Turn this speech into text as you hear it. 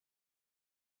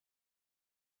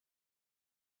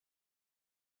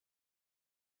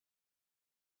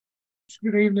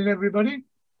Good evening, everybody.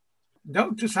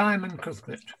 Dr. Simon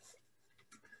Cuthbert,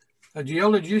 a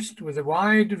geologist with a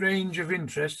wide range of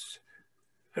interests,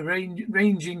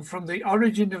 ranging from the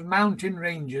origin of mountain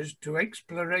ranges to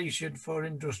exploration for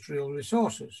industrial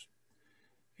resources.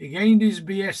 He gained his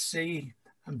BSc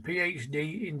and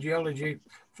PhD in geology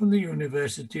from the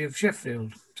University of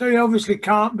Sheffield. So he obviously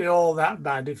can't be all that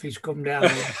bad if he's come down here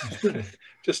to study.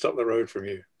 Just up the road from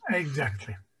you.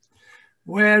 Exactly.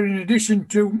 Where in addition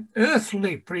to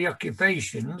earthly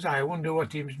preoccupations, I wonder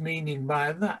what he was meaning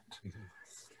by that,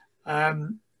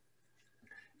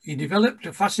 he developed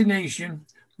a fascination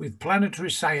with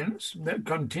planetary science that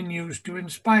continues to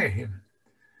inspire him.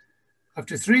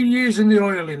 After 3 years in the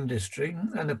oil industry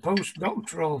and a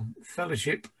postdoctoral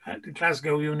fellowship at the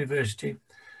Glasgow University,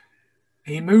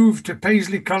 he moved to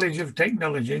Paisley College of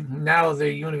Technology, now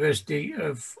the University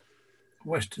of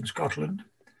Western Scotland,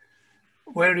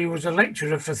 where he was a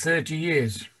lecturer for 30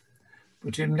 years.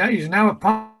 But he's now a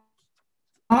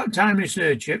part-time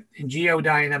researcher in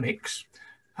geodynamics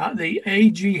at the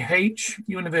AGH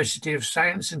University of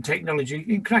Science and Technology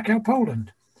in Krakow,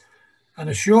 Poland, and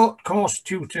a short course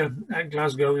tutor at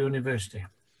Glasgow University.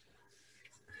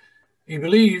 He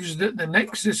believes that the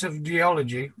nexus of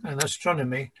geology and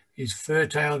astronomy is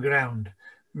fertile ground,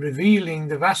 revealing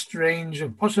the vast range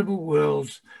of possible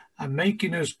worlds and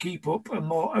making us keep up a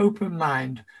more open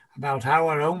mind about how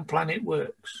our own planet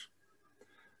works.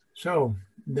 So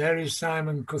there is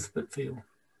Simon Cuthbert for you.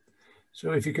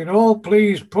 So if you can all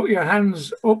please put your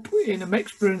hands up in a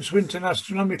Experience Swinton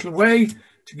astronomical way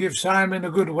to give Simon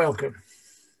a good welcome.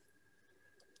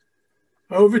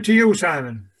 Over to you,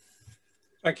 Simon.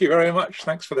 Thank you very much.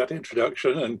 Thanks for that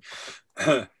introduction,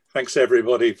 and thanks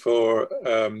everybody for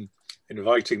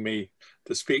inviting me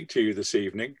to speak to you this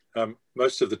evening.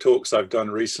 Most of the talks I've done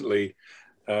recently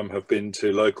have been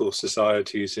to local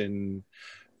societies in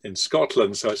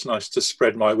Scotland, so it's nice to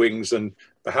spread my wings and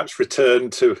perhaps return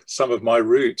to some of my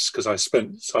roots, because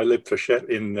I lived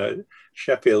in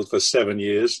Sheffield for 7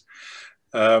 years,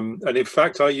 and in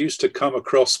fact I used to come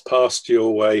across past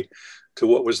your way to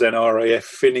what was then RAF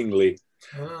Finningley,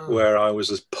 where I was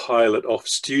a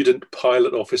student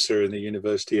pilot officer in the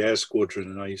University Air Squadron,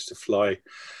 and I used to fly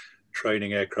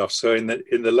training aircraft. So in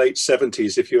the late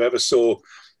 70s, if you ever saw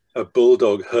a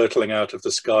bulldog hurtling out of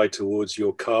the sky towards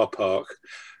your car park,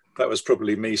 that was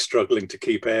probably me struggling to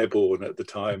keep airborne at the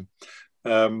time.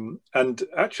 And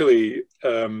actually,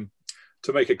 to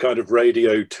make a kind of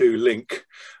Radio 2 link,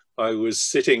 I was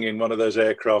sitting in one of those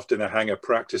aircraft in a hangar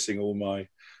practicing all my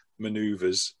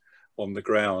maneuvers on the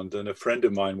ground, and a friend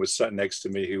of mine was sat next to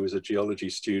me who was a geology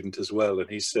student as well, and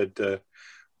he said,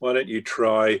 why don't you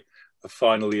try a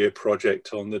final year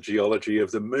project on the geology of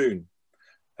the moon?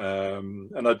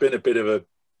 And I'd been a bit of a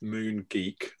moon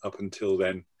geek up until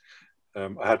then.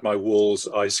 I had my Walls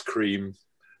ice cream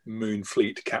Moon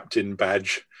Fleet captain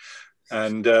badge,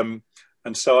 and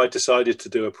so I decided to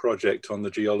do a project on the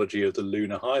geology of the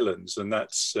lunar highlands, and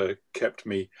that's kept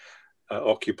me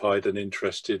occupied and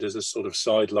interested as a sort of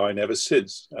sideline ever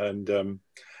since. And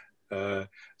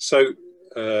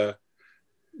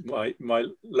my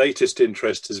latest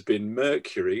interest has been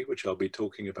Mercury, which I'll be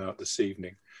talking about this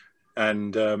evening.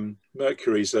 And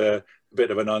Mercury's a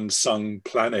bit of an unsung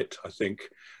planet, I think.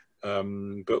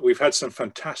 But we've had some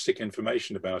fantastic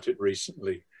information about it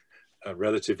recently,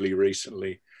 relatively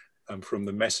recently, from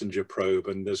the Messenger probe.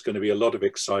 And there's going to be a lot of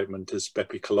excitement as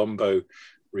Bepi Colombo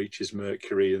reaches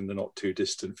Mercury in the not too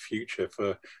distant future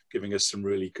for giving us some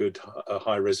really good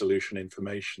high resolution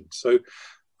information. So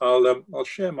I'll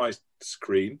share my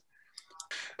screen.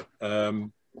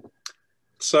 I've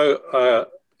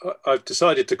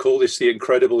decided to call this the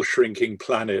incredible shrinking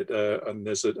planet, and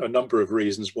there's a number of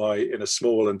reasons why, in a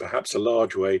small and perhaps a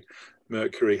large way,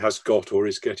 Mercury has got or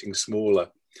is getting smaller.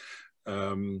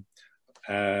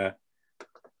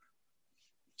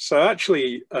 So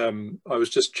actually, I was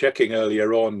just checking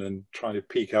earlier on and trying to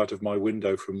peek out of my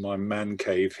window from my man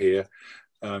cave here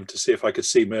to see if I could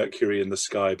see Mercury in the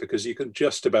sky, because you can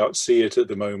just about see it at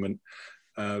the moment,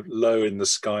 low in the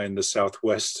sky in the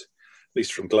southwest, at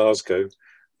least from Glasgow,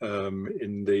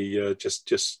 in the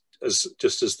just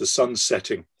as the sun's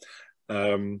setting.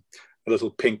 A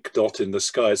little pink dot in the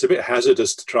sky. It's a bit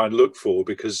hazardous to try and look for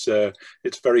because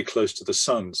it's very close to the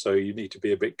sun, so you need to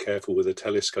be a bit careful with a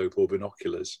telescope or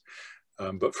binoculars.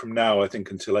 But from now, I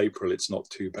think until April, it's not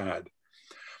too bad.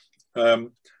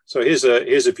 So here's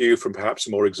a view from perhaps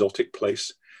a more exotic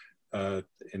place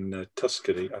in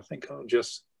Tuscany. I think I'll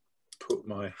just put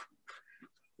my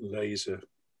laser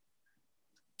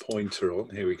pointer on.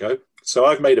 Here we go. So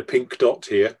I've made a pink dot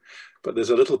here, but there's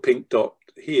a little pink dot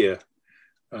here.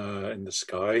 in the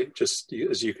sky, just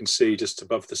as you can see, just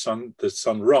above the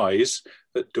sunrise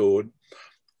at dawn.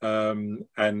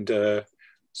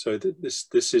 So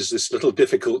this is this little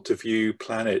difficult to view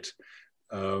planet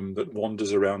that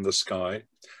wanders around the sky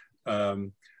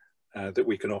that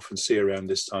we can often see around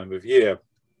this time of year.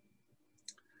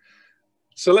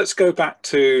 So let's go back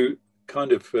to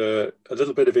kind of a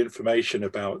little bit of information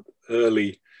about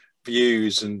early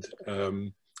views and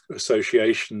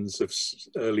associations of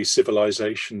early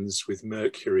civilizations with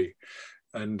Mercury.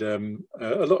 And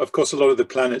of course, a lot of the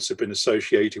planets have been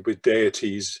associated with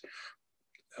deities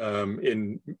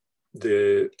in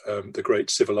the great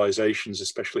civilizations,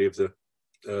 especially of the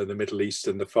Middle East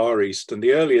and the Far East. And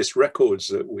the earliest records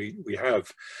that we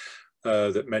have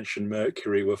that mention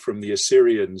Mercury were from the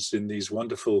Assyrians in these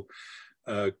wonderful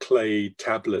clay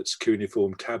tablets,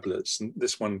 cuneiform tablets. And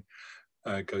this one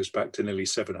goes back to nearly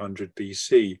 700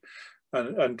 BC.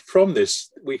 And from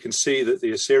this, we can see that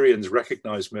the Assyrians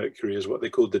recognized Mercury as what they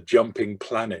called the jumping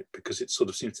planet, because it sort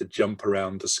of seems to jump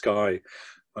around the sky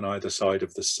on either side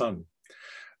of the sun.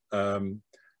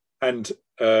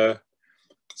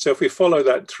 So if we follow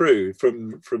that through,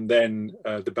 from then,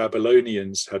 the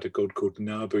Babylonians had a god called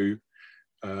Nabu.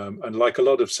 And like a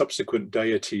lot of subsequent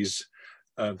deities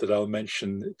that I'll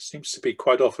mention, it seems to be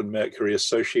quite often Mercury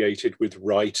associated with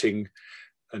writing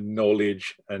and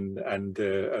knowledge and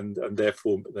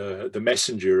therefore the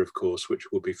messenger, of course,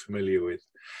 which we'll be familiar with.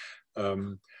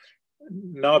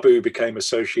 Nabu became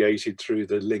associated through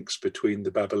the links between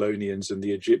the Babylonians and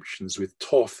the Egyptians with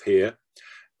Thoth here,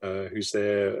 who's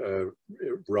there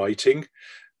writing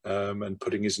and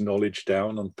putting his knowledge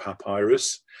down on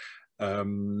papyrus.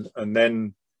 And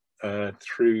then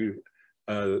through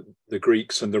the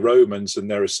Greeks and the Romans and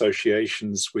their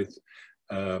associations with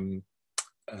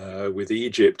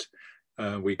Egypt,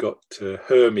 we got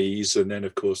Hermes, and then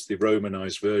of course the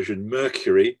Romanized version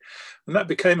Mercury, and that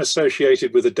became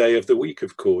associated with a day of the week,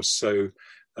 of course. So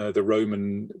the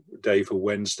Roman day for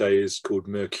Wednesday is called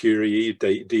Mercury,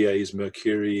 dies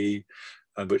Mercurii,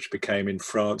 which became in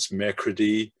France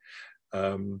Mercredi.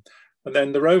 And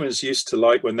then the Romans used to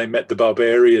like, when they met the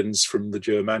barbarians from the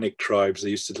Germanic tribes,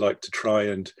 they used to like to try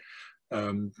and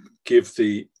give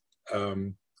the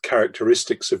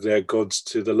characteristics of their gods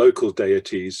to the local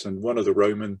deities. And one of the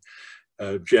Roman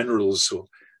generals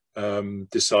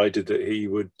decided that he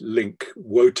would link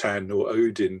Wotan or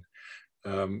Odin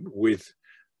with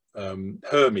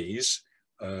Hermes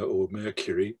or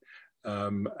Mercury,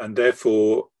 and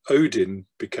therefore Odin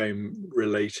became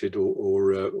related,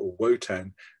 or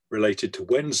Wotan related to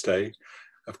Wednesday,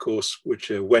 of course, which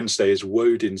Wednesday is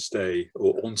Wodin's day,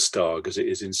 or Onsdag as it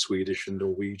is in Swedish and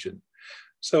Norwegian.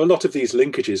 So a lot of these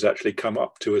linkages actually come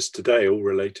up to us today, all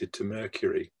related to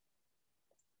Mercury.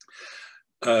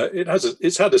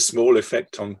 It's had a small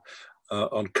effect on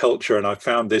culture, and I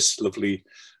found this lovely,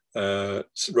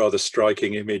 rather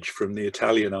striking image from the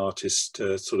Italian artist,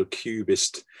 sort of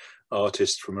cubist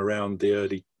artist from around the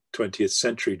early 20th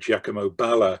century, Giacomo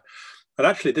Balla. And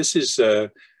actually, this is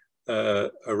a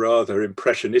rather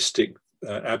impressionistic,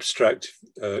 abstract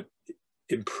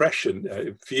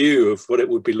view of what it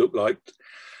would be look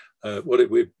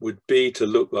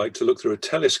through a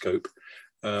telescope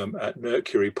at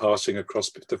Mercury passing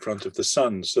across the front of the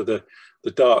sun. So the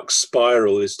dark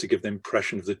spiral is to give the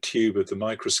impression of the tube of the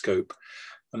microscope,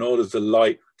 and all of the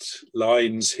light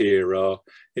lines here are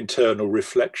internal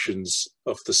reflections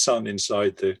of the sun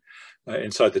inside the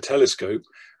telescope.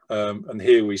 And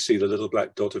here we see the little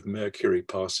black dot of Mercury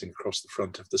passing across the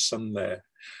front of the sun there.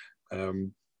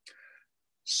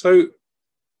 So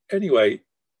anyway,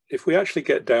 if we actually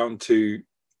get down to,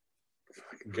 if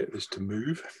I can get this to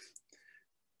move.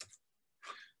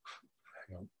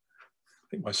 Hang on, I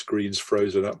think my screen's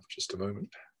frozen up, just a moment.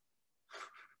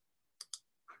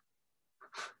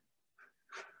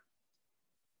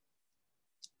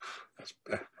 That's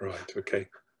right, okay.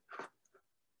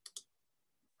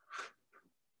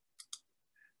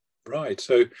 Right,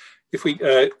 so if we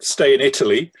stay in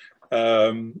Italy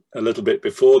a little bit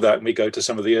before that, and we go to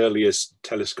some of the earliest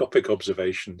telescopic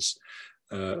observations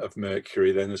of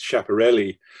Mercury, then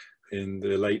Schiaparelli in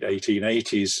the late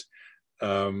 1880s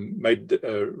made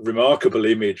a remarkable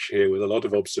image here with a lot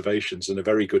of observations and a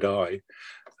very good eye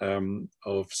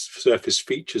of surface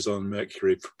features on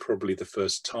Mercury for probably the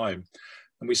first time.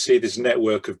 And we see this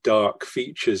network of dark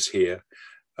features here.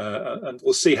 And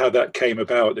we'll see how that came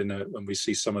about when we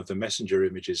see some of the messenger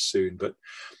images soon. But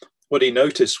what he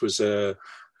noticed was a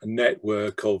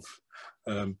network of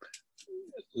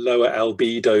lower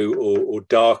albedo or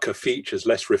darker features,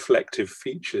 less reflective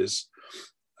features.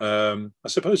 I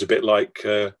suppose a bit like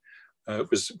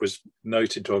was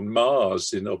noted on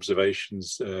Mars in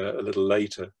observations a little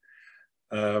later.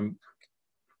 And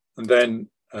then,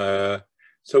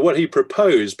 so what he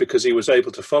proposed, because he was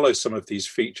able to follow some of these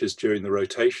features during the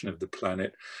rotation of the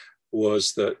planet,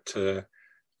 was that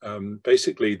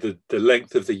basically the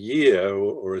length of the year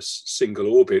or a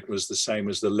single orbit was the same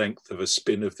as the length of a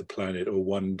spin of the planet or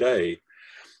one day.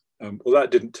 Well,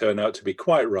 that didn't turn out to be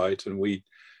quite right, and we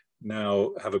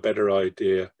now have a better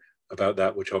idea about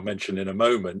that, which I'll mention in a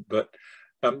moment. But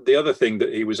the other thing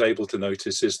that he was able to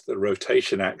notice is the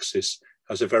rotation axis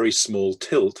has a very small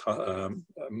tilt,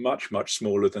 much, much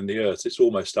smaller than the Earth. It's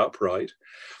almost upright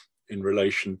in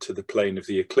relation to the plane of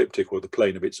the ecliptic, or the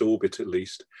plane of its orbit at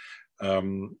least.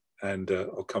 And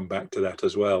I'll come back to that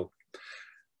as well.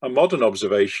 Our modern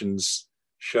observations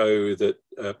show that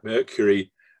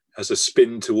Mercury has a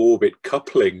spin to orbit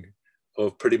coupling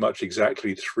of pretty much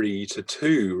exactly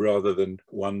 3:2 rather than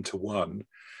 1:1.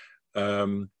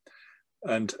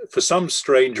 And for some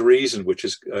strange reason, which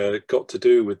has got to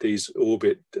do with these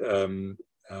orbit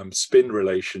spin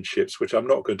relationships, which I'm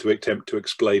not going to attempt to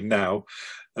explain now,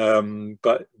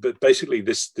 but basically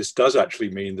this does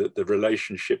actually mean that the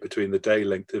relationship between the day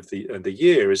length of and the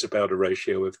year is about a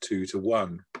ratio of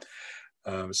 2:1.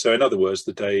 So in other words,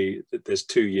 there's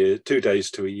 2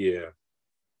 days to a year.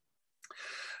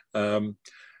 The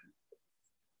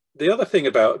other thing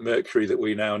about Mercury that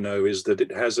we now know is that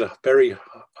it has a very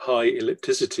high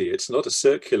ellipticity. It's not a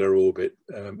circular orbit.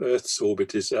 Earth's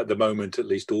orbit is at the moment at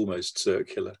least almost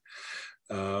circular.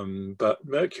 But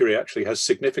Mercury actually has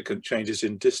significant changes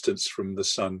in distance from the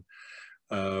Sun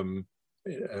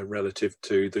relative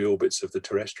to the orbits of the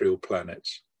terrestrial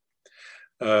planets.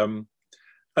 And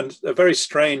a very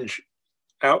strange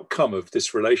outcome of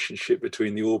this relationship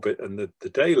between the orbit and the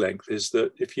day length is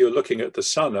that if you're looking at the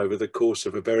Sun over the course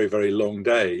of a very, very long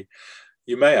day,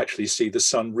 you may actually see the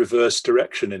Sun reverse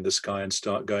direction in the sky and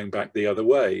start going back the other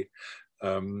way.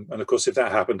 And of course, if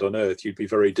that happened on Earth, you'd be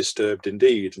very disturbed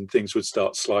indeed, and things would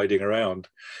start sliding around.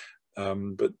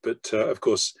 But of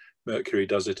course, Mercury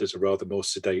does it at a rather more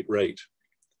sedate rate.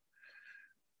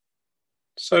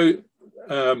 So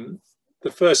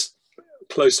the first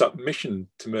close-up mission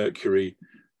to Mercury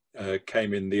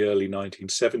came in the early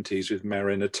 1970s with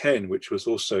Mariner 10, which was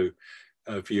also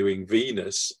viewing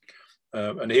Venus.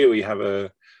 And here we have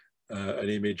an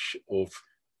image of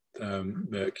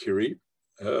Mercury,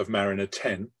 of Mariner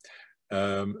 10.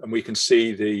 And we can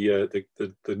see the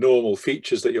normal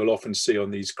features that you'll often see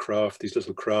on these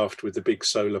little craft with the big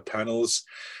solar panels,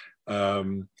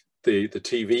 the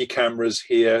TV cameras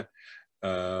here.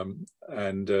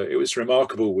 And it was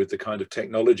remarkable with the kind of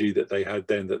technology that they had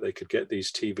then, that they could get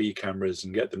these TV cameras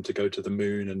and get them to go to the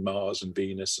Moon and Mars and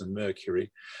Venus and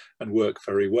Mercury and work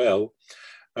very well.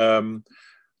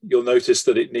 You'll notice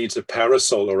that it needs a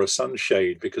parasol or a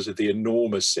sunshade because of the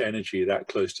enormous energy that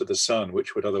close to the Sun,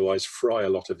 which would otherwise fry a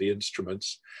lot of the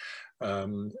instruments.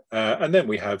 And then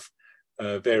we have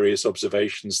various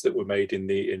observations that were made in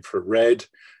the infrared,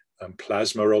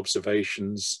 plasma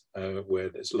observations, where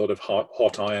there's a lot of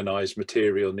hot ionized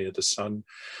material near the Sun,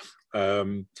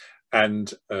 and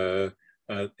the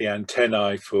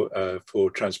antennae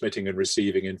for transmitting and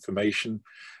receiving information,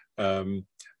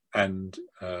 and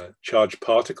charged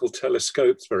particle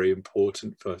telescopes, very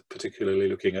important for particularly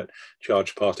looking at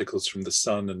charged particles from the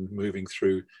Sun and moving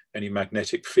through any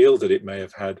magnetic field that it may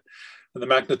have had. And the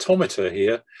magnetometer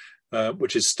here,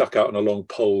 which is stuck out on a long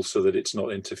pole so that it's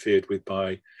not interfered with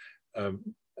by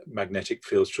magnetic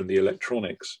fields from the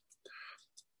electronics.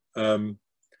 So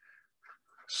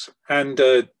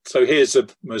here's a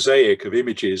mosaic of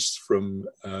images from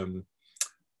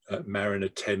Mariner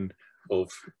 10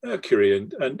 of Mercury,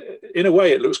 and in a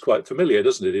way it looks quite familiar,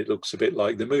 doesn't it? It looks a bit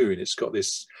like the Moon. It's got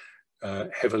this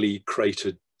heavily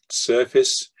cratered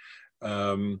surface,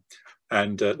 and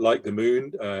like the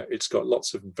Moon, it's got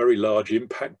lots of very large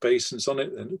impact basins on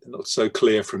it, and not so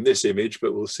clear from this image,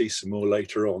 but we'll see some more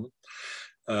later on.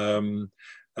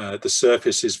 The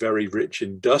surface is very rich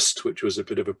in dust, which was a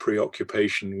bit of a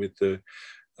preoccupation with the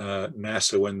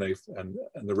NASA when and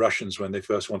the Russians when they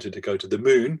first wanted to go to the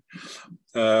Moon.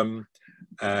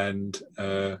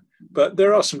 But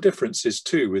there are some differences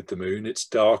too with the Moon. It's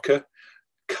darker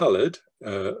colored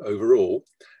overall.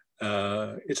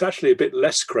 It's actually a bit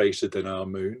less cratered than our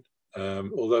Moon,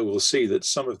 although we'll see that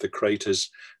some of the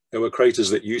craters, there were craters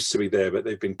that used to be there, but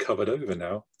they've been covered over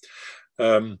now.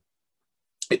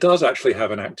 It does actually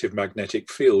have an active magnetic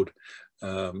field,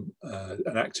 an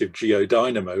active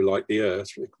geodynamo like the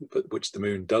Earth, but which the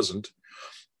Moon doesn't.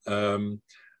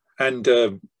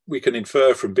 We can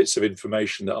infer from bits of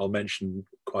information that I'll mention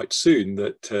quite soon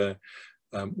that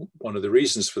one of the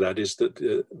reasons for that is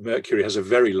that Mercury has a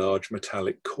very large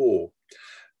metallic core.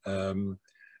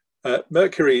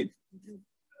 Mercury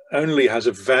only has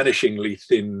a vanishingly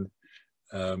thin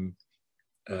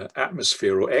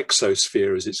atmosphere, or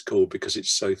exosphere as it's called, because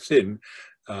it's so thin.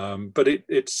 But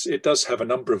it does have a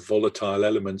number of volatile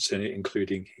elements in it,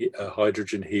 including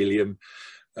hydrogen, helium,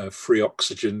 free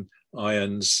oxygen,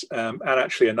 ions, and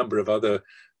actually a number of other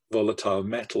volatile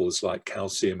metals like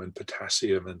calcium and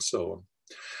potassium and so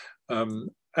on.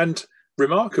 And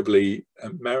remarkably,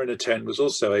 Mariner 10 was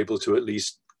also able to at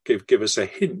least give us a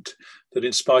hint that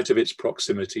in spite of its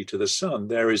proximity to the sun,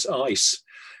 there is ice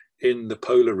in the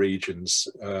polar regions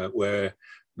where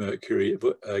Mercury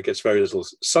gets very little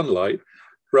sunlight,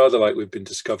 rather like we've been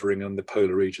discovering on the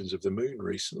polar regions of the moon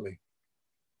recently.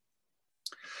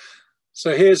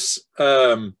 So here's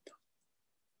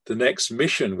the next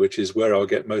mission, which is where I'll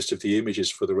get most of the images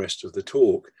for the rest of the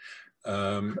talk.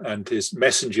 And his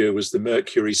messenger was the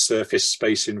Mercury Surface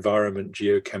Space Environment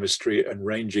Geochemistry and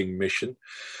Ranging Mission,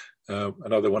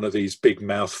 another one of these big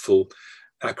mouthful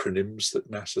acronyms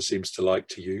that NASA seems to like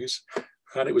to use.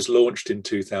 And it was launched in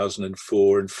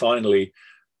 2004 and finally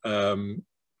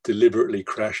deliberately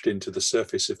crashed into the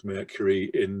surface of Mercury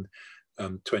in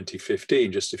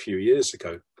 2015, just a few years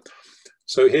ago.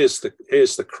 So here's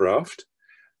the craft,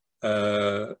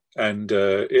 and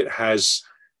it has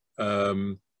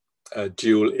a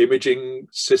dual imaging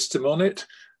system on it,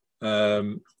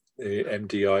 the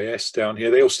MDIS down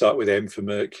here. They all start with M for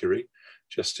Mercury,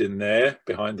 just in there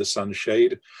behind the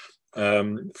sunshade,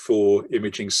 for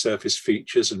imaging surface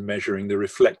features and measuring the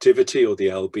reflectivity, or the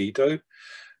albedo,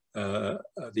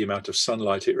 the amount of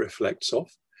sunlight it reflects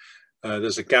off.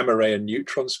 There's a gamma ray and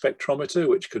neutron spectrometer,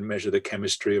 which can measure the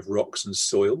chemistry of rocks and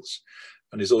soils,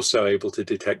 and is also able to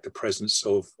detect the presence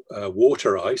of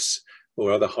water ice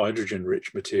or other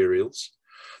hydrogen-rich materials.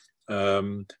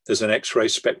 There's an X-ray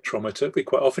spectrometer. We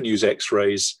quite often use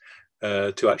X-rays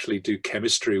to actually do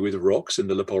chemistry with rocks in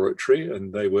the laboratory,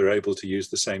 and they were able to use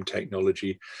the same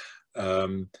technology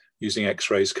using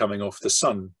X-rays coming off the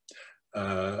sun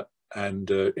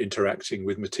and interacting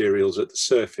with materials at the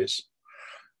surface.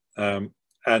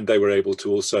 And they were able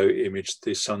to also image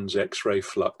the sun's X-ray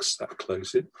flux that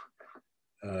close in.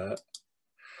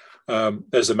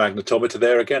 There's a magnetometer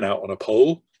there, again out on a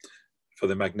pole for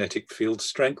the magnetic field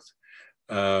strength.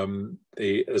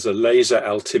 There's a laser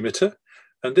altimeter,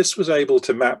 and this was able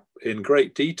to map in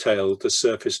great detail the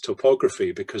surface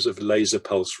topography because of laser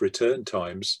pulse return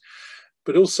times,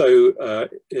 but also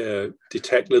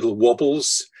detect little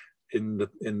wobbles in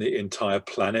the entire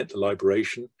planet, the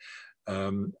libration.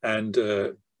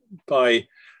 And by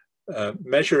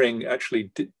measuring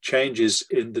actually changes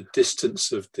in the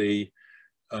distance of the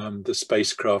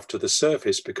spacecraft to the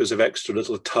surface because of extra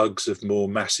little tugs of more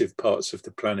massive parts of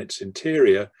the planet's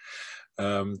interior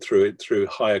through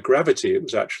higher gravity, it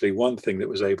was actually one thing that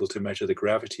was able to measure the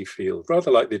gravity field,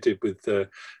 rather like they did with the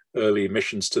early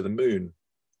missions to the moon.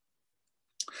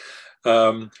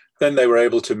 Then they were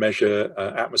able to measure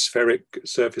atmospheric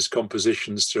surface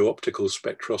compositions through optical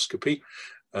spectroscopy,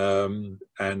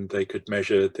 and they could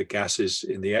measure the gases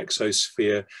in the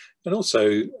exosphere, and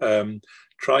also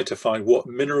try to find what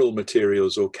mineral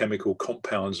materials or chemical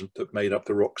compounds that made up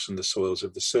the rocks and the soils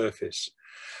of the surface.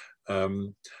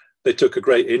 They took a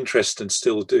great interest, and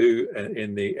still do,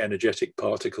 in the energetic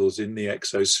particles in the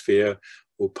exosphere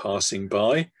or passing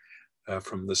by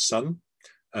from the sun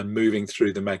and moving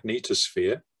through the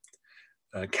magnetosphere,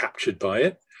 captured by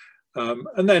it.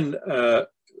 And then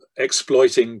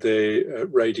exploiting the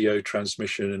radio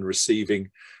transmission and receiving,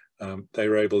 they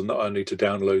were able not only to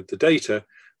download the data,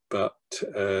 but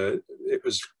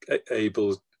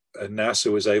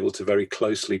NASA was able to very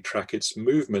closely track its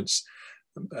movements,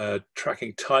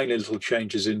 tracking tiny little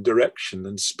changes in direction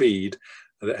and speed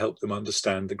that helped them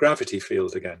understand the gravity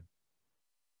field again.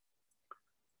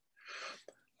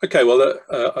 Okay, well,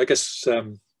 I guess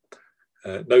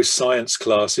no science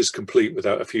class is complete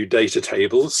without a few data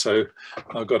tables, so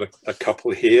I've got a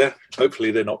couple here.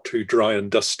 Hopefully they're not too dry and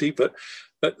dusty, but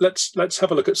let's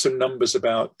have a look at some numbers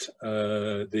about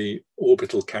the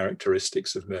orbital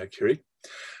characteristics of Mercury.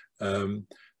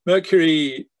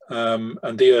 Mercury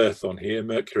and the Earth on here,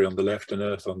 Mercury on the left and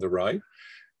Earth on the right.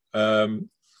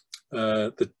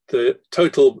 The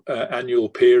total annual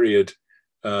period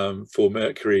for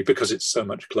Mercury, because it's so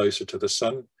much closer to the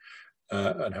sun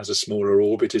and has a smaller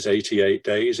orbit, is 88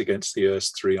 days against the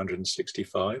Earth's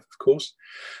 365, of course.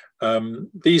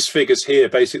 These figures here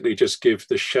basically just give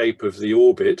the shape of the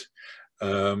orbit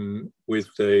with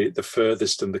the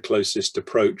furthest and the closest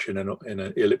approach in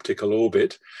an elliptical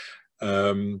orbit.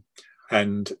 So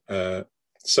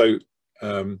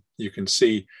you can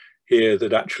see here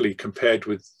that actually compared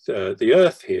with the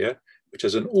Earth here, which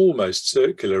has an almost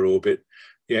circular orbit,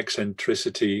 the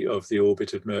eccentricity of the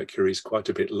orbit of Mercury is quite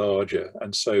a bit larger.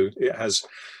 And so it has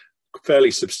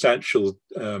fairly substantial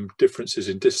differences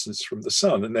in distance from the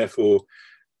Sun, and therefore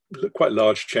quite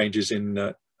large changes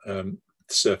in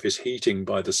surface heating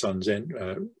by the Sun's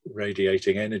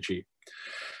radiating energy.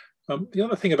 The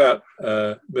other thing about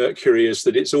Mercury is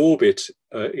that its orbit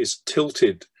is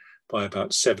tilted by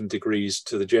about 7 degrees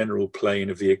to the general plane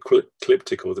of the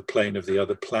ecliptic, or the plane of the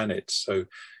other planets. So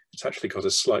it's actually got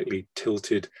a slightly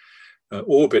tilted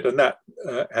orbit, and that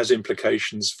has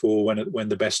implications for when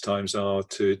the best times are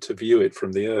to view it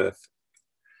from the Earth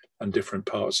and different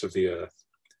parts of the Earth.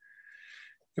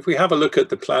 If we have a look at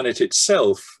the planet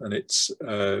itself and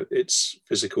its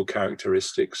physical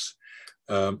characteristics,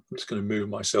 I'm just going to move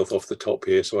myself off the top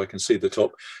here so I can see the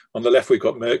top. On the left, we've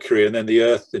got Mercury, and then the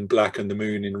Earth in black and the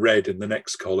Moon in red in the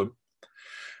next column.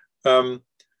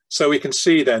 So we can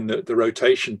see then that the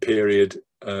rotation period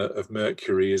of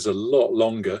Mercury is a lot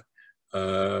longer,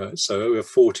 so over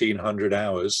 1400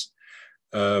 hours.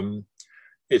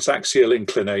 Its axial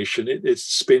inclination, it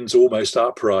spins almost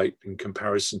upright in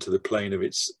comparison to the plane of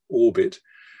its orbit.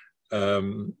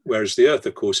 Whereas the Earth,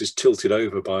 of course, is tilted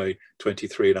over by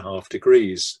 23.5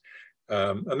 degrees.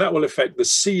 And that will affect the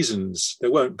seasons.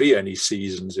 There won't be any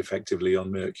seasons effectively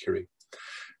on Mercury.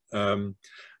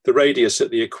 The radius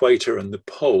at the equator and the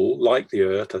pole, like the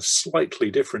Earth, are slightly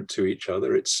different to each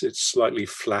other. It's slightly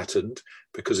flattened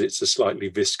because it's a slightly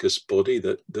viscous body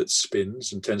that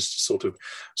spins and tends to sort of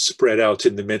spread out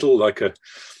in the middle like a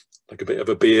bit of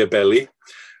a beer belly.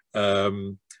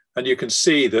 And you can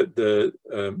see that the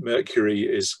Mercury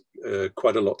is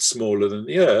quite a lot smaller than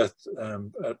the Earth,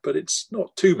 but it's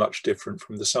not too much different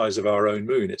from the size of our own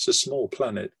moon. It's a small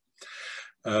planet.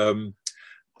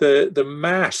 The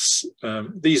mass,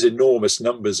 these enormous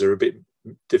numbers are a bit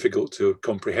difficult to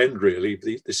comprehend, really.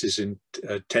 This is in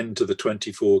 10 to the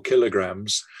 24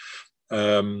 kilograms.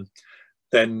 So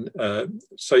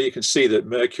you can see that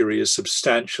Mercury is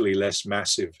substantially less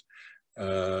massive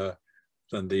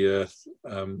than the Earth,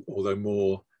 although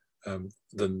more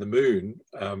than the Moon.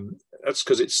 That's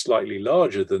because it's slightly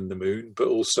larger than the Moon, but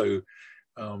also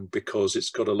because it's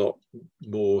got a lot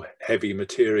more heavy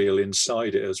material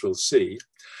inside it, as we'll see.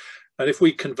 And if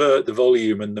we convert the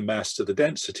volume and the mass to the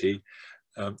density,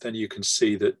 then you can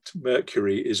see that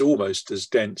Mercury is almost as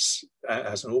dense,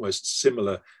 has an almost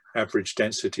similar average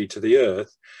density to the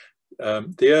Earth.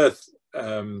 The Earth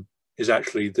is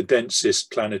actually the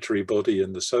densest planetary body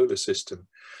in the solar system.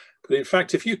 But in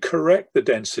fact, if you correct the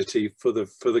density for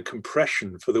the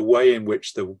compression, for the way in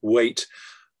which the weight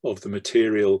of the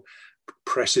material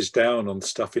presses down on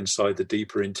stuff inside the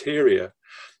deeper interior,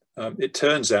 it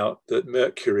turns out that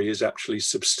Mercury is actually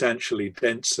substantially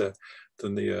denser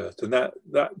than the Earth. And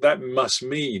that must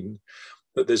mean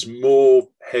that there's more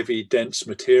heavy, dense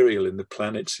material in the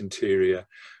planet's interior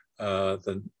for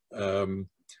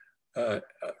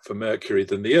Mercury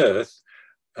than the Earth.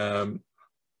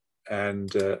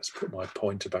 Let's put my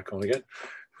pointer back on again.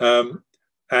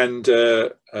 And the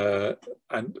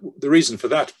reason for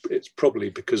that, it's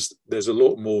probably because there's a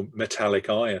lot more metallic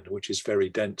iron, which is very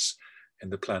dense in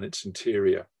the planet's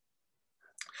interior.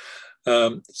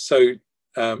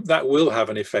 That will have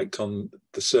an effect on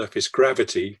the surface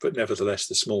gravity, but nevertheless,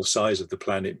 the small size of the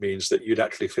planet means that you'd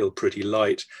actually feel pretty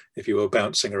light if you were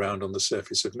bouncing around on the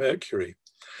surface of Mercury.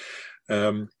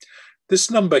 This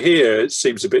number here, it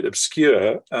seems a bit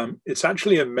obscure. It's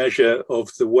actually a measure of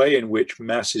the way in which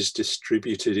mass is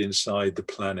distributed inside the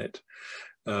planet.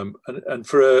 And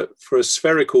for a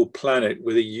spherical planet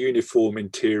with a uniform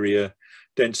interior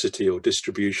density or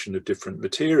distribution of different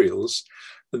materials,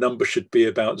 the number should be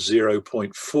about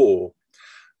 0.4.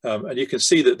 And you can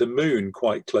see that the Moon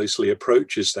quite closely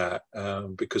approaches that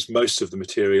because most of the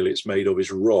material it's made of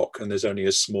is rock and there's only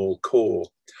a small core.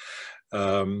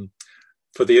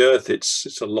 For the Earth,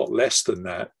 it's a lot less than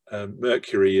that.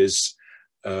 Mercury is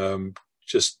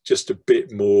just a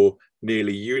bit more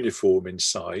nearly uniform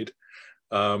inside.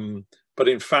 But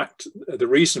in fact, the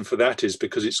reason for that is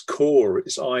because its core,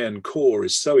 its iron core,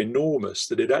 is so enormous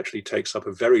that it actually takes up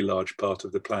a very large part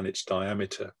of the planet's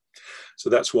diameter. So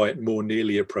that's why it more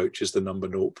nearly approaches the number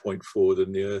 0.4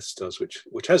 than the Earth does,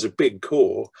 which has a big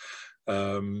core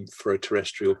for a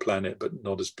terrestrial planet, but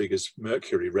not as big as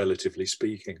Mercury, relatively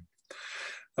speaking.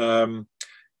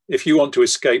 If you want to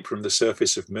escape from the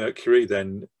surface of Mercury,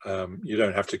 then you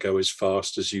don't have to go as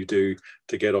fast as you do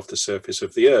to get off the surface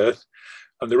of the Earth.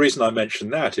 And the reason I mention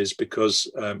that is because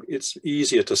it's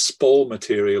easier to spoil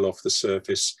material off the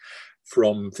surface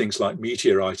from things like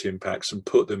meteorite impacts and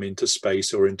put them into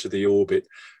space or into the orbit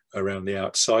around the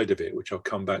outside of it, which I'll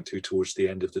come back to towards the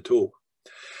end of the talk.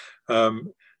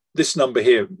 This number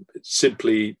here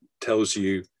simply tells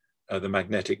you the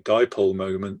magnetic dipole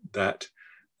moment that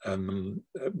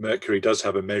Mercury does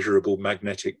have a measurable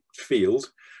magnetic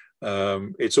field.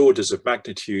 It's orders of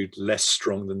magnitude less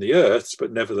strong than the Earth's,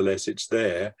 but nevertheless it's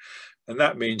there. And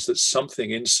that means that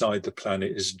something inside the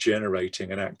planet is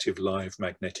generating an active live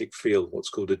magnetic field, what's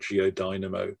called a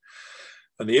geodynamo.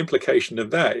 And the implication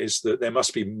of that is that there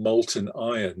must be molten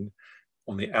iron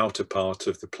on the outer part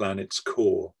of the planet's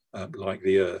core, like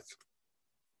the Earth,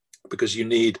 because you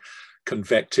need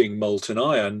convecting molten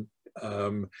iron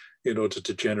in order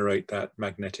to generate that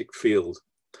magnetic field.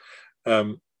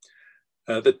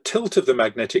 The tilt of the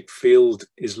magnetic field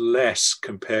is less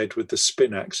compared with the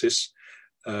spin axis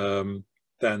than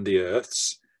the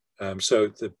Earth's.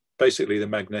 So basically the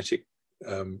magnetic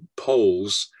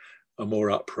poles are more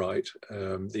upright.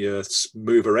 The Earth's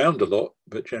move around a lot,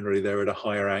 but generally they're at a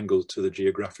higher angle to the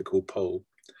geographical pole.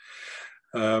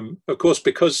 Of course,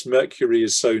 because Mercury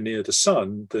is so near the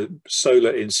sun, the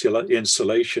solar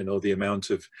insolation, or the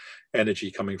amount of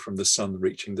energy coming from the sun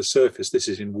reaching the surface, this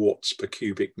is in watts per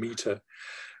cubic meter.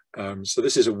 So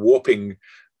this is a whopping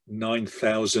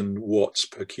 9,000 watts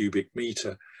per cubic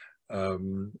meter.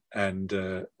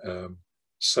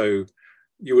 So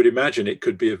you would imagine it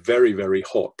could be a very, very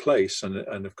hot place.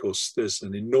 And of course, there's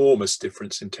an enormous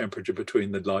difference in temperature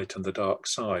between the light and the dark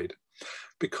side,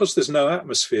 because there's no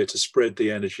atmosphere to spread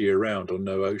the energy around, or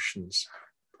no oceans.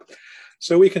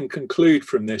 So we can conclude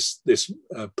from this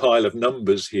pile of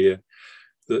numbers here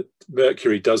that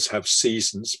Mercury does have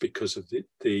seasons because of the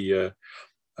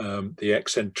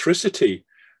eccentricity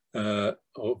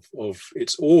of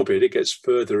its orbit. It gets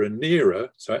further and nearer,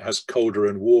 so it has colder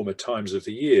and warmer times of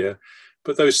the year,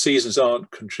 but those seasons aren't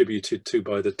contributed to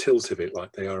by the tilt of it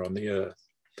like they are on the Earth.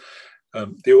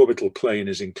 The orbital plane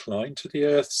is inclined to the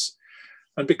Earth's,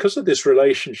 and because of this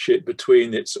relationship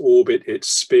between its orbit, its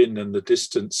spin, and the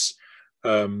distance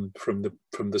from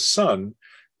the sun,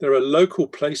 there are local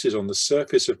places on the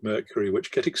surface of Mercury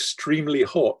which get extremely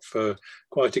hot for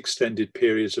quite extended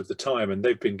periods of the time, and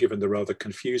they've been given the rather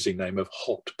confusing name of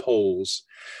hot poles.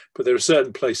 But there are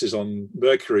certain places on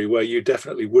Mercury where you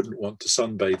definitely wouldn't want to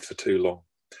sunbathe for too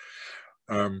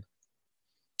long,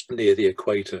 near the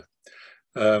equator.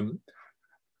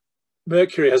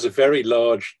 Mercury has a very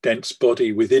large, dense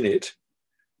body within it,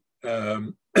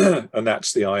 and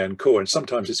that's the iron core, and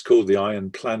sometimes it's called the iron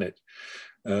planet.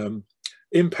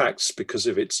 Impacts, because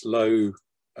of its low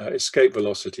escape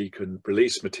velocity, can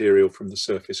release material from the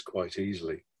surface quite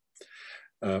easily.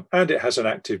 And it has an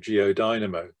active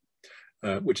geodynamo,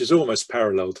 which is almost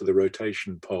parallel to the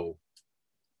rotation pole.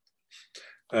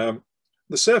 The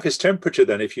surface temperature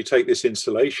then, if you take this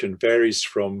insolation, varies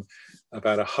from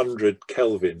about 100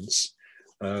 kelvins,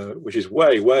 which is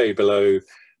way, way below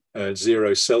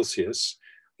 0 Celsius,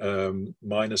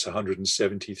 minus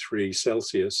 173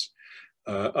 Celsius,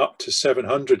 up to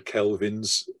 700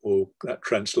 kelvins, or that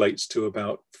translates to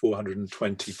about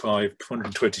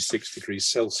 426 degrees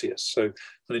Celsius. So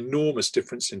an enormous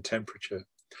difference in temperature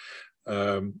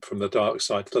from the dark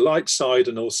side to the light side,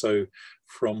 and also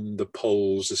from the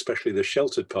poles, especially the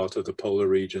sheltered part of the polar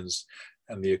regions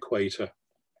and the equator.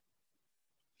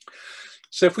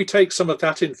 So if we take some of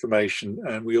that information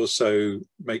and we also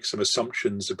make some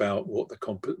assumptions about what the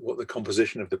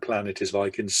composition of the planet is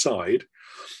like inside,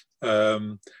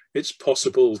 it's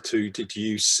possible to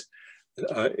deduce,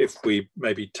 if we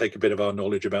maybe take a bit of our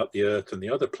knowledge about the Earth and the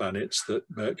other planets, that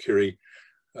Mercury,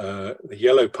 the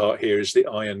yellow part here, is the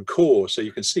iron core. So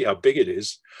you can see how big it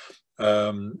is.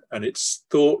 And it's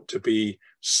thought to be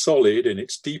solid in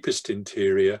its deepest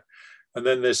interior. And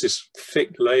then there's this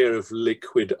thick layer of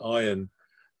liquid iron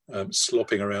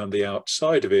slopping around the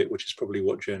outside of it, which is probably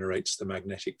what generates the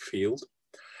magnetic field.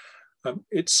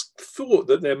 It's thought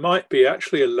that there might be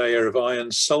actually a layer of iron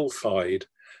sulfide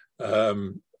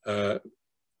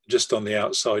just on the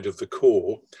outside of the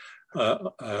core.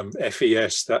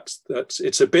 FES,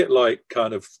 it's a bit like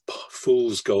kind of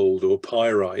fool's gold or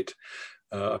pyrite,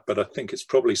 but I think it's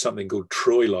probably something called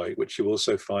troilite, which you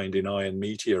also find in iron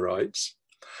meteorites.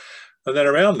 And then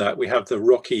around that we have the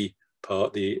rocky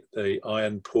part, the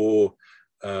iron poor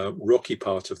rocky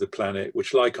part of the planet,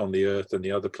 which, like on the Earth and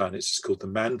the other planets, is called the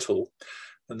mantle.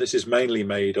 And this is mainly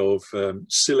made of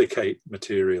silicate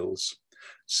materials,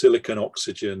 silicon,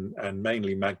 oxygen, and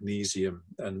mainly magnesium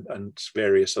and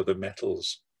various other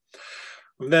metals.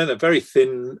 And then a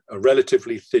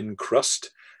relatively thin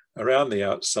crust around the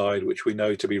outside, which we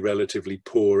know to be relatively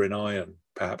poor in iron,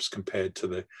 perhaps compared to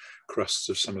the crusts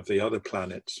of some of the other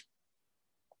planets.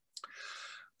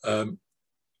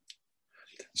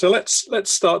 So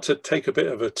let's start to take a bit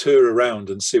of a tour around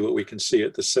and see what we can see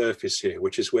at the surface here,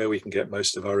 which is where we can get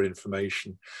most of our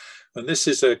information. And this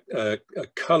is a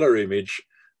color image,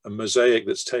 a mosaic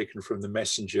that's taken from the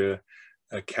messenger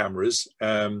cameras,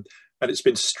 and it's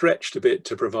been stretched a bit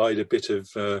to provide a bit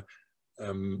of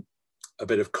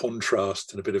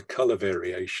contrast and a bit of color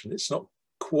variation. It's not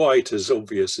quite as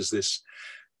obvious as this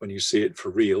when you see it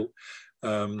for real,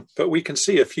 but we can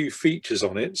see a few features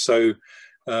on it. So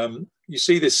you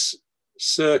see this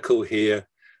circle here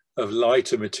of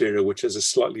lighter material, which has a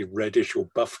slightly reddish or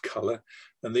buff color.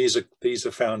 And these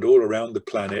are found all around the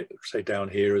planet, say down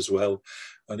here as well.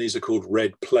 And these are called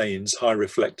red plains, high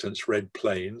reflectance red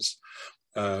plains.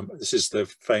 This is the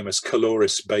famous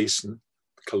Caloris Basin,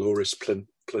 Caloris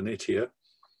planitia.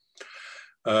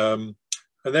 And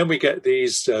then we get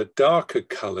these darker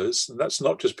colors, and that's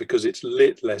not just because it's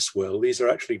lit less well. These are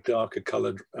actually darker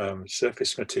colored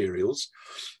surface materials.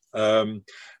 And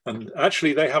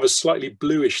actually they have a slightly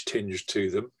bluish tinge to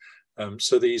them.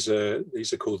 So these are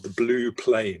called the blue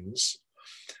plains.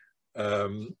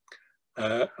 And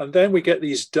then we get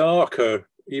these darker,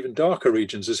 even darker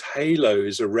regions as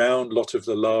halos around a lot of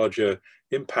the larger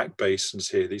impact basins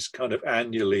here, these kind of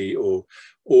annuli or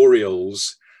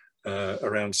aureoles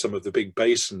around some of the big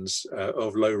basins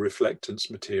of low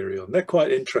reflectance material. And they're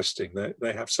quite interesting.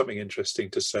 They have something interesting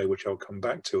to say, which I'll come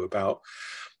back to, about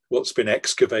what's been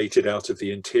excavated out of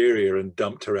the interior and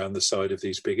dumped around the side of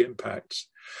these big impacts.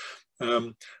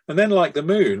 And then, like the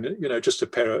moon, you know, just a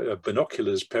pair of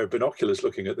binoculars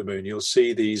looking at the moon, you'll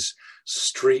see these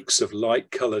streaks of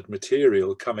light-colored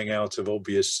material coming out of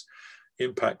obvious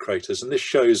impact craters. And this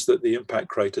shows that the impact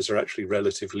craters are actually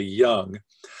relatively young.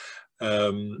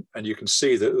 And you can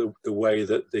see that the way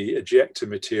that the ejector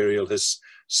material has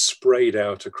sprayed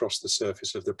out across the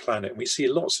surface of the planet. And we see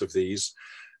lots of these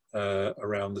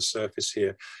around the surface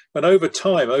here. And over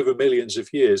time, over millions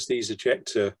of years, these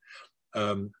ejector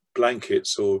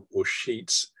blankets or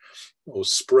sheets or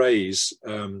sprays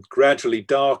gradually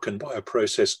darken by a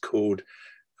process called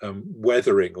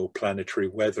weathering or planetary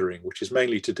weathering, which is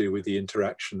mainly to do with the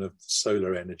interaction of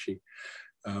solar energy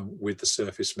with the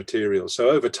surface material. So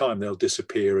over time they'll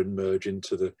disappear and merge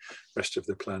into the rest of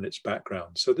the planet's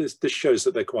background. So this shows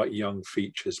that they're quite young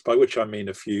features, by which I mean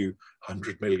a few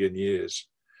 100 million years.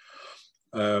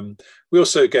 We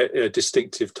also get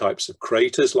distinctive types of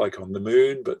craters like on the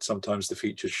moon, but sometimes the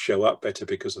features show up better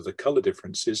because of the color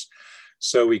differences.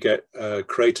 So we get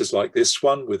craters like this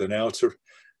one with an outer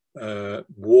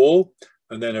wall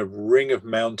and then a ring of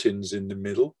mountains in the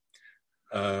middle.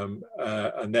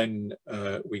 And then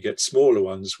we get smaller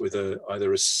ones with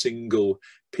either a single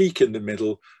peak in the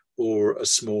middle or a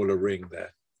smaller ring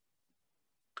there.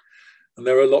 And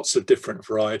there are lots of different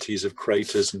varieties of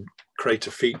craters and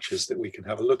crater features that we can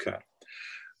have a look at.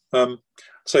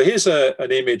 So here's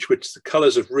an image which the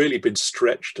colors have really been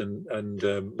stretched and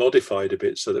modified a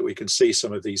bit so that we can see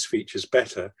some of these features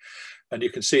better. And you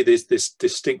can see this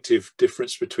distinctive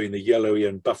difference between the yellowy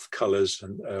and buff colors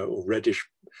and or reddish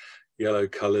yellow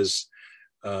colors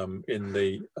in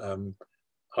the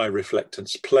high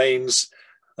reflectance plains,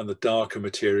 and the darker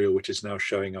material which is now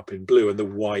showing up in blue, and the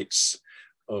whites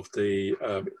of the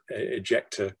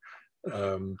ejector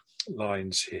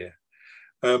lines here.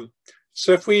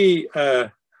 So if we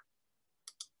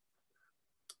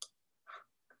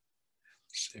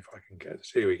see if I can get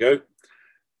this, here we go,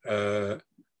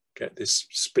 get this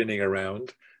spinning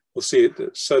around, we'll see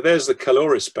it. So there's the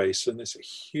Caloris Basin. It's a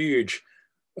huge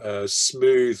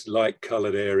smooth light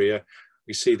colored area.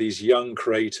 We see these young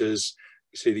craters,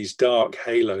 we see these dark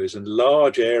halos and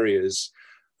large areas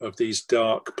of these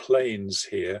dark plains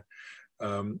here.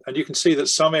 And you can see that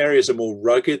some areas are more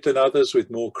rugged than others with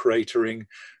more cratering,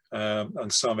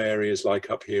 and some areas like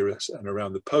up here and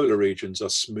around the polar regions are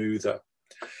smoother.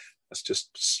 Let's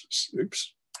just,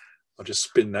 oops, I'll just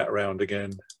spin that around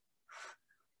again.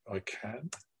 I can,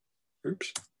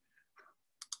 oops.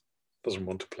 Doesn't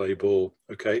want to play ball,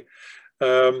 okay.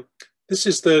 This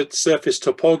is the surface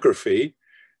topography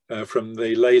from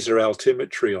the laser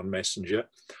altimetry on Messenger.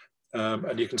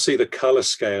 And you can see the color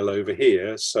scale over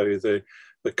here. So the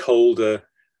colder,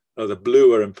 the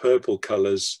bluer and purple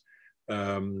colors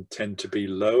tend to be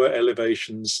lower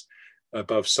elevations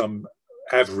above some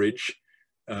average,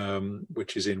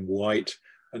 which is in white.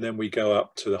 And then we go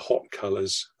up to the hot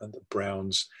colors and the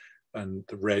browns and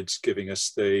the reds, giving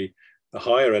us the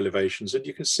higher elevations. And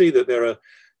you can see that there are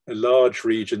large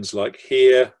regions like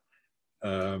here.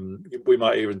 We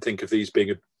might even think of these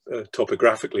being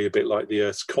topographically a bit like the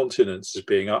Earth's continents, as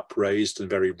being upraised and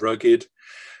very rugged.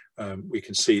 We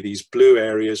can see these blue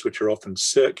areas, which are often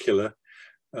circular,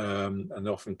 and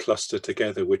often cluster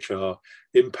together, which are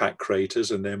impact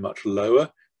craters, and they're much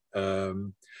lower.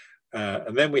 And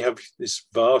then we have this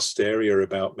vast area,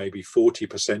 about maybe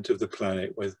 40% of the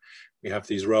planet, where we have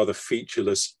these rather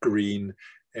featureless green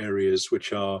areas,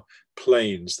 which are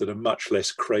plains that are much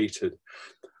less cratered.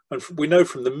 And we know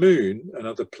from the moon and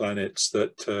other planets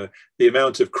that the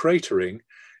amount of cratering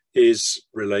is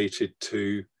related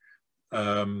to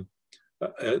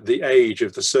the age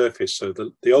of the surface. So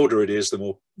the older it is, the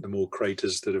more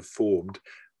craters that have formed.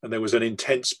 And there was an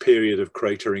intense period of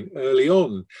cratering early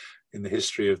on in the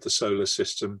history of the solar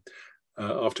system,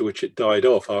 after which it died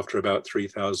off after about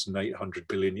 3,800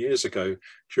 billion years ago,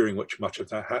 during which much of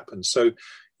that happened. So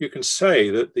you can say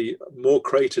that the more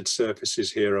cratered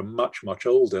surfaces here are much, much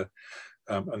older,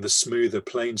 and the smoother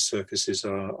plain surfaces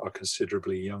are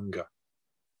considerably younger.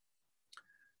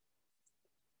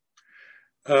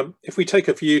 If we take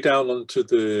a view down onto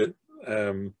the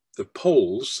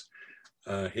poles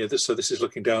here, so this is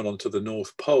looking down onto the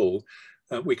North Pole,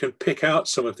 we can pick out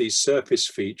some of these surface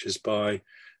features by,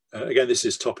 again, this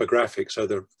is topographic, so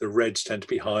the reds tend to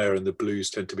be higher and the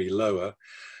blues tend to be lower.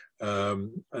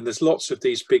 And there's lots of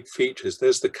these big features.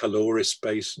 There's the Caloris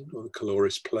Basin, or the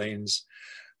Caloris Plains,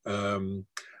 and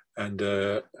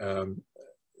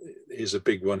here's a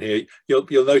big one here.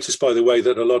 You'll notice, by the way,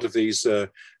 that a lot of these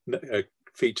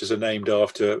features are named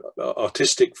after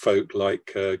artistic folk,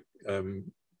 like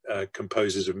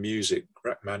composers of music,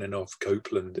 Rachmaninoff,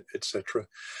 Copland, etc.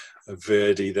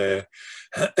 Verdi there,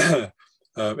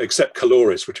 except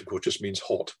Caloris, which of course just means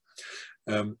hot.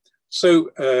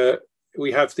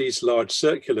 We have these large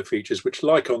circular features, which,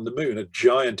 like on the moon, are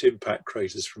giant impact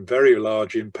craters from very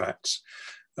large impacts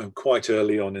quite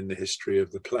early on in the history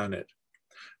of the planet.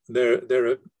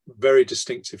 They're a very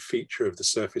distinctive feature of the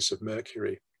surface of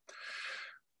Mercury.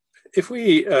 If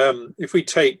we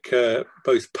take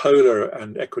both polar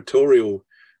and equatorial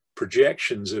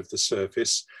projections of the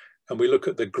surface, and we look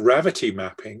at the gravity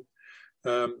mapping,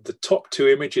 the top two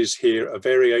images here are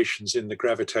variations in the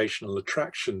gravitational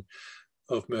attraction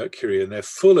of Mercury, and they're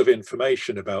full of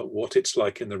information about what it's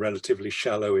like in the relatively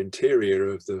shallow interior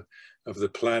of the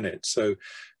planet. So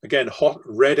again, hot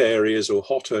red areas or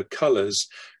hotter colors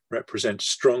represent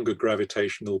stronger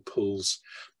gravitational pulls,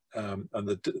 and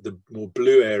the more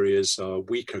blue areas are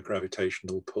weaker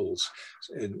gravitational pulls.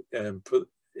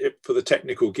 For the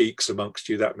technical geeks amongst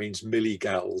you, that means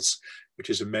milligals, which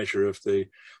is a measure of the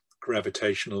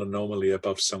gravitational anomaly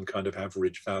above some kind of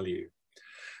average value.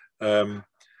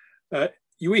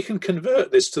 We can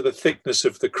convert this to the thickness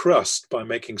of the crust by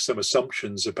making some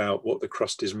assumptions about what the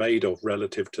crust is made of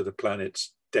relative to the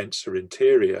planet's denser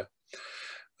interior.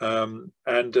 Then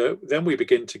we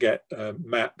begin to get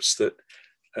maps that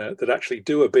actually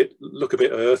look a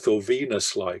bit Earth or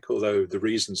Venus-like, although the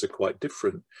reasons are quite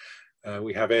different.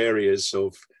 We have areas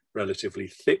of relatively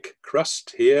thick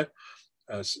crust here,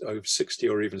 over 60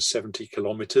 or even 70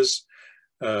 kilometers,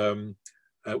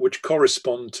 which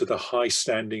correspond to the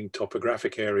high-standing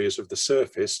topographic areas of the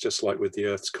surface, just like with the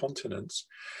Earth's continents.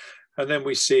 And then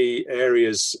we see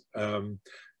areas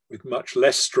with much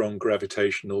less strong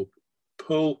gravitational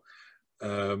pull,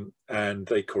 and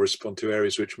they correspond to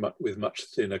areas with much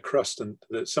thinner crust. And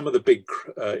some of the big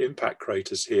impact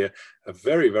craters here have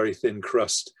very, very thin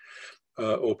crust,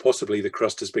 or possibly the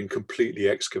crust has been completely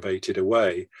excavated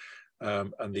away,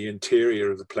 and the interior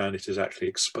of the planet is actually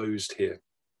exposed here.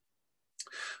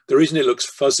 The reason it looks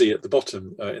fuzzy at the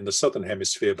bottom in the southern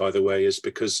hemisphere, by the way, is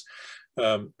because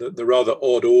the rather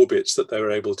odd orbits that they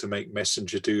were able to make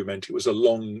MESSENGER do meant it was a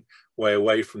long way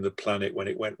away from the planet when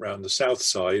it went round the south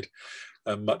side,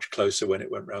 and much closer when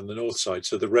it went round the north side.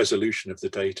 So the resolution of the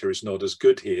data is not as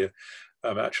good here.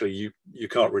 Actually, you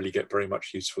can't really get very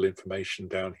much useful information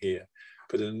down here.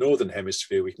 But in the northern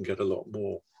hemisphere, we can get a lot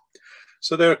more.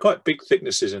 So there are quite big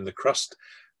thicknesses in the crust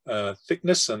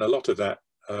thickness, and a lot of that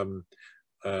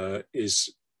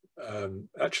is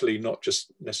actually not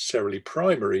just necessarily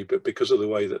primary, but because of the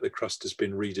way that the crust has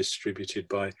been redistributed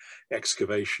by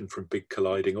excavation from big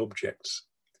colliding objects.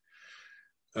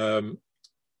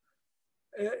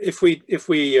 If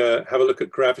we have a look at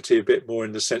gravity a bit more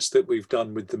in the sense that we've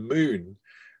done with the moon,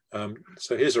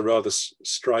 so here's a rather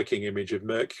striking image of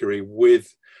Mercury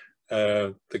with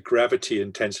the gravity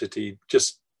intensity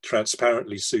just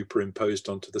transparently superimposed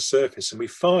onto the surface, and we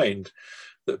find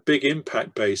that big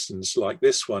impact basins like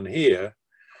this one here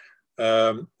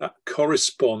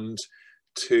correspond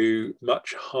to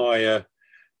much higher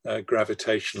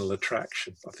gravitational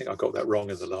attraction. I think I got that wrong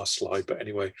in the last slide, but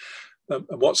anyway. And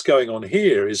what's going on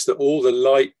here is that all the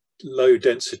light, low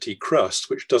density crust,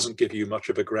 which doesn't give you much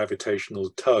of a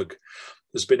gravitational tug,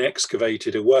 has been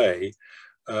excavated away,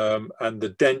 and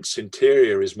the dense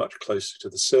interior is much closer to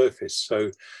the surface.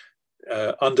 So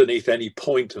underneath any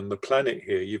point on the planet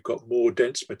here, you've got more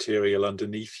dense material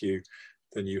underneath you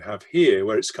than you have here,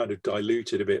 where it's kind of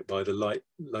diluted a bit by the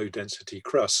low density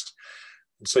crust.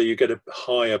 And so you get a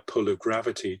higher pull of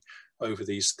gravity over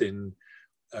these thin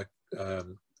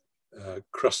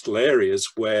crustal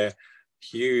areas where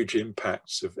huge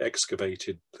impacts have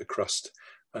excavated the crust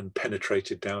and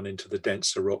penetrated down into the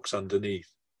denser rocks underneath.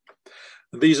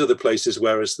 And these are the places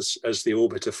where as the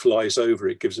orbiter flies over,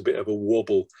 it gives a bit of a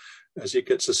wobble as it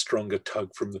gets a stronger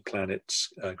tug from the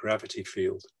planet's gravity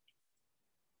field.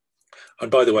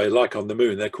 And by the way, like on the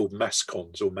moon, they're called mass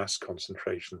cons or mass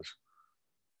concentrations.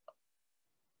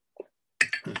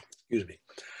 Excuse me.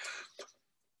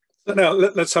 So now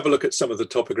let's have a look at some of the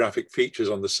topographic features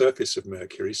on the surface of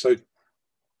Mercury. So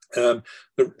the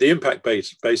impact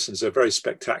basins are very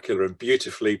spectacular and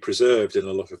beautifully preserved in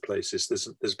a lot of places.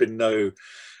 There's been no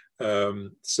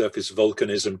surface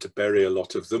volcanism to bury a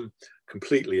lot of them,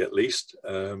 completely at least,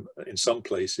 in some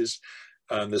places.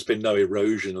 And there's been no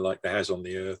erosion like there has on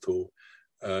the Earth or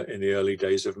in the early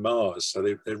days of Mars.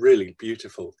 So they're really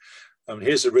beautiful.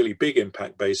 Here's a really big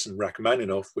impact basin,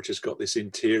 Rachmaninoff, which has got this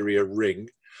interior ring,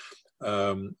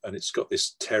 and it's got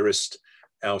this terraced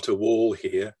outer wall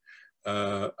here,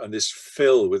 and this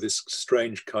fill with this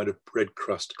strange kind of bread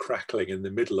crust crackling in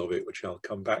the middle of it, which I'll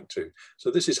come back to.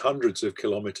 So this is hundreds of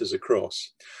kilometers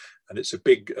across, and it's a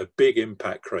big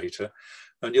impact crater.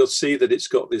 And you'll see that it's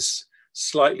got this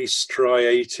slightly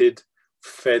striated,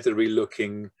 feathery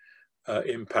looking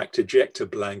impact ejector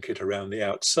blanket around the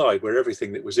outside, where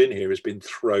everything that was in here has been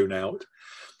thrown out.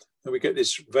 And we get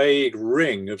this vague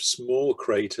ring of small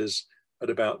craters at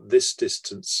about this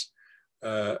distance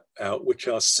out, which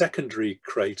are secondary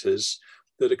craters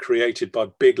that are created by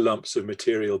big lumps of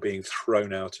material being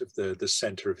thrown out of the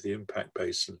center of the impact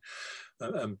basin.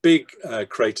 And big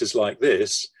craters like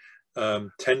this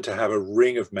tend to have a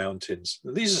ring of mountains.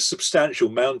 And these are substantial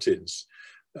mountains.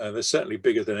 They're certainly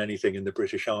bigger than anything in the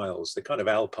British Isles. They're kind of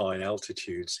alpine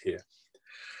altitudes here.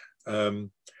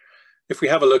 If we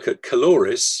have a look at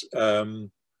Caloris,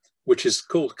 which is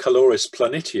called Caloris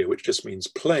planitia, which just means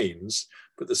plains,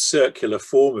 but the circular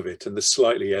form of it and the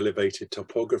slightly elevated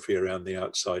topography around the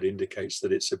outside indicates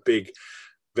that it's a big,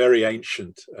 very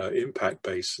ancient impact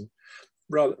basin,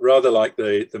 rather like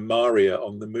the Maria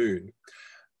on the moon.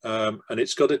 And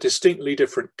it's got a distinctly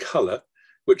different color,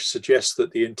 which suggests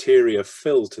that the interior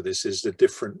fill to this is a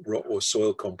different rock or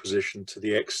soil composition to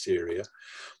the exterior.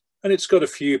 And it's got a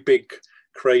few big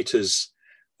craters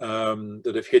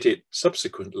that have hit it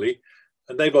subsequently.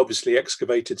 And they've obviously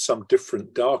excavated some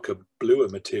different darker, bluer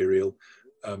material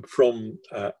from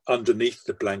underneath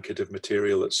the blanket of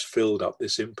material that's filled up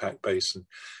this impact basin.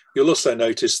 You'll also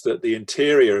notice that the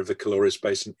interior of the Caloris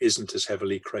basin isn't as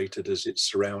heavily cratered as its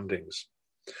surroundings.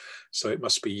 So it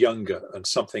must be younger and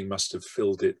something must have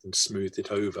filled it and smoothed it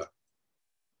over.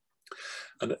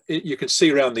 And you can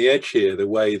see around the edge here the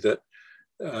way that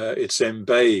it's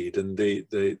embayed, and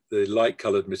the light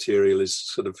colored material is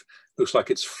sort of, looks like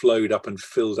it's flowed up and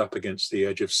filled up against the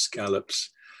edge of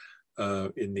scallops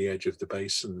in the edge of the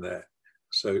basin there.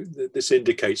 So this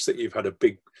indicates that you've had a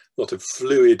big lot of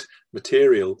fluid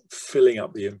material filling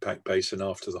up the impact basin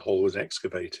after the hole was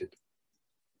excavated.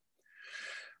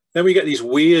 Then we get these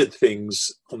weird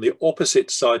things on the opposite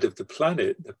side of the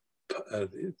planet,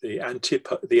 the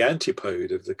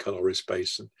antipode of the Caloris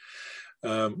basin,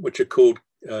 which are called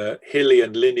hilly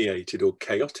and lineated or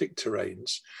chaotic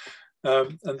terrains.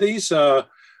 And these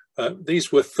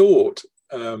were thought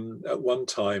at one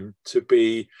time to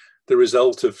be the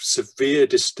result of severe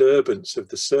disturbance of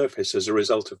the surface as a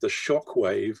result of the shock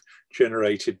wave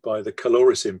generated by the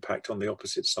Caloris impact on the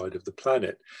opposite side of the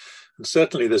planet. And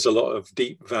certainly there's a lot of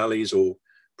deep valleys or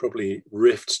probably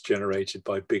rifts generated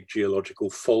by big geological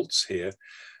faults here.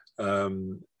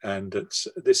 And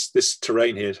this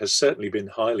terrain here has certainly been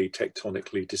highly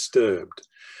tectonically disturbed.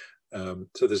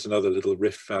 So there's another little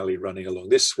rift valley running along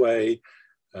this way,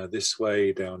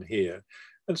 down here.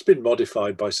 And it's been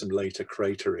modified by some later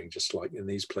cratering, just like in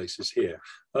these places here.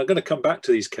 And I'm going to come back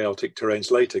to these chaotic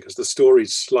terrains later because the story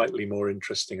is slightly more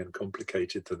interesting and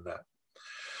complicated than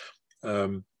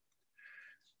that.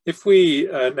 If we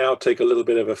now take a little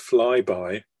bit of a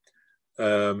flyby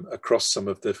across some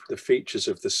of the features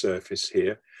of the surface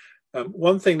here,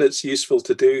 one thing that's useful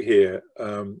to do here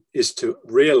is to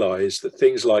realize that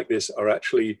things like this are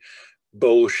actually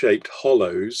bowl-shaped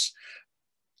hollows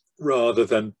rather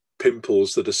than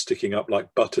pimples that are sticking up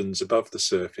like buttons above the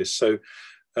surface. So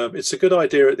It's a good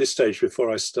idea at this stage, before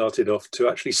I started off, to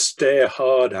actually stare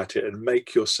hard at it and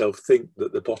make yourself think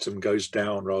that the bottom goes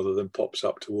down rather than pops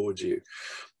up towards you.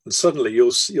 And suddenly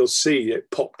you'll see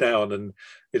it pop down, and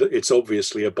it's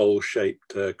obviously a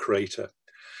bowl-shaped crater.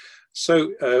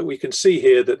 So we can see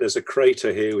here that there's a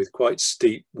crater here with quite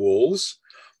steep walls.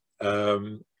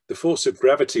 The force of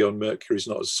gravity on Mercury is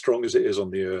not as strong as it is on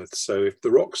the Earth. So if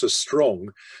the rocks are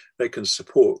strong, they can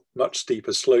support much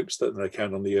steeper slopes than they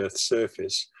can on the Earth's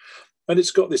surface. And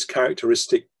it's got this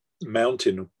characteristic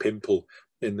mountain pimple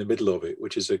in the middle of it,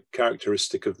 which is a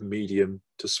characteristic of medium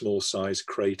to small size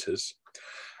craters.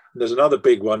 And there's another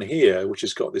big one here, which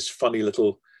has got this funny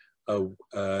little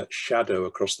shadow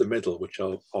across the middle, which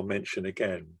I'll mention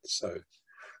again. So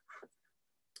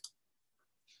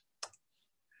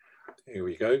here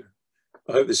we go.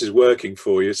 I hope this is working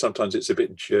for you. Sometimes it's a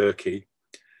bit jerky.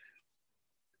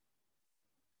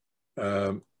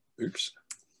 Oops.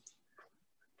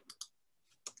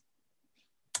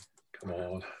 Come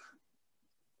on.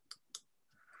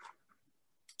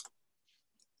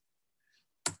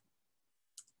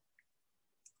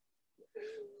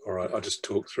 All right, I'll just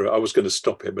talk through it. I was going to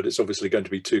stop it, but it's obviously going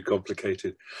to be too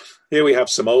complicated. Here we have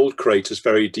some old craters,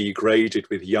 very degraded,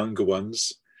 with younger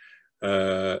ones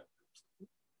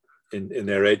in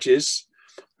their edges.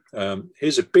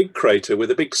 Here's a big crater with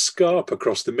a big scarp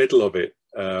across the middle of it.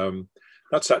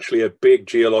 That's actually a big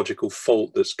geological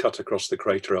fault that's cut across the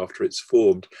crater after it's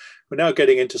formed. We're now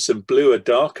getting into some bluer,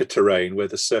 darker terrain where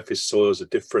the surface soils are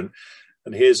different.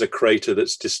 And here's a crater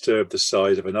that's disturbed the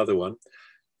size of another one.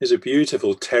 Here's a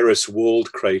beautiful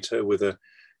terrace-walled crater with a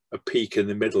peak in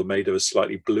the middle made of a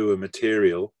slightly bluer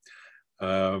material.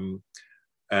 Again,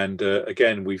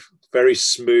 we've very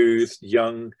smooth,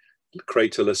 young,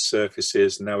 craterless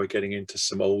surfaces. Now we're getting into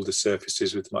some older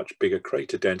surfaces with much bigger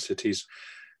crater densities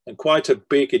and quite a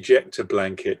big ejector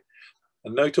blanket.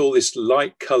 And note all this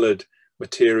light-coloured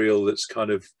material that's kind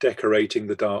of decorating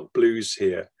the dark blues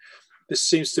here. This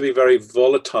seems to be very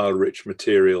volatile rich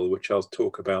material, which I'll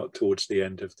talk about towards the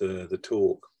end of the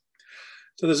talk.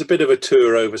 So there's a bit of a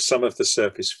tour over some of the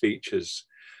surface features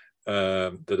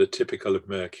that are typical of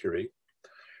Mercury.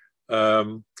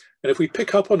 And if we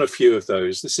pick up on a few of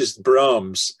those, this is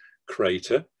Brahms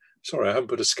crater. Sorry, I haven't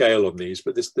put a scale on these,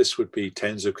 but this would be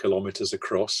tens of kilometers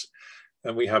across.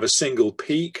 And we have a single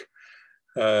peak.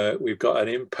 We've got an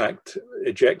impact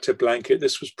ejector blanket.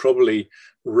 This was probably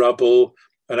rubble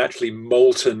and actually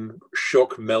molten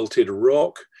shock melted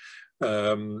rock.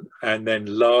 And then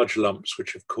large lumps,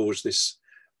 which have caused this,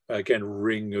 again,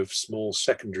 ring of small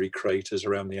secondary craters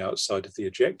around the outside of the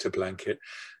ejector blanket.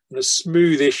 And a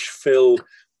smoothish fill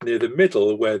near the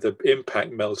middle where the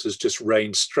impact melt has just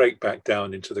rained straight back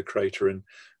down into the crater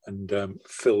and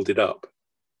filled it up.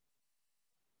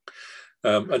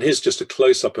 And here's just a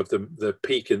close-up of the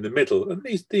peak in the middle. And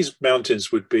these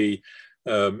mountains would be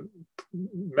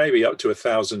maybe up to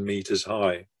 1,000 meters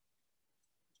high.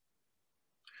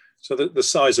 So the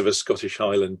size of a Scottish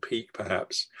Highland peak,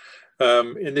 perhaps.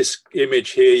 In this image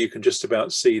here, you can just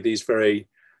about see these very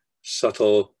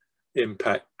subtle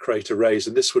impact crater rays,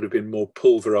 and this would have been more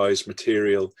pulverized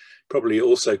material, probably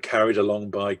also carried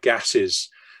along by gases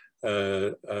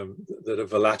that are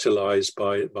volatilized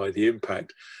by the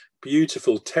impact.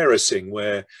 Beautiful terracing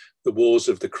where the walls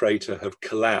of the crater have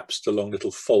collapsed along little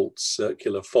faults,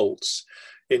 circular faults,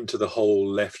 into the hole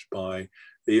left by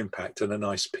the impact, and a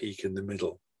nice peak in the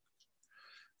middle.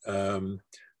 And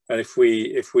if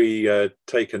we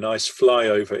take a nice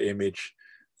flyover image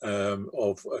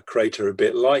of a crater a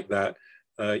bit like that,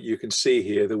 you can see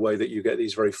here the way that you get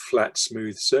these very flat,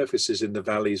 smooth surfaces in the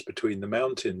valleys between the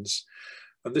mountains.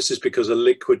 And this is because a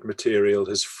liquid material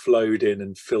has flowed in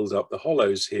and filled up the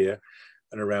hollows here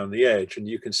and around the edge. And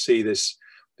you can see these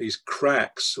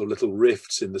cracks or little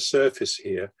rifts in the surface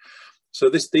here. So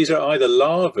these are either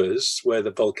lavas where the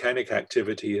volcanic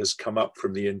activity has come up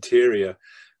from the interior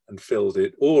and filled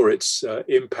it, or it's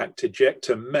impact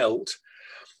ejector melt.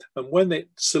 And when it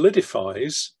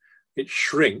solidifies, it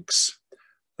shrinks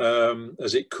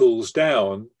as it cools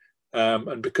down.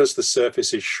 And because the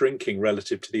surface is shrinking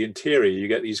relative to the interior, you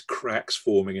get these cracks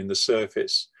forming in the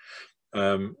surface,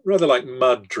 rather like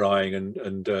mud drying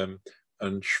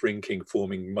and shrinking,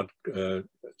 forming mud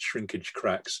shrinkage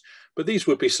cracks. But these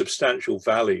would be substantial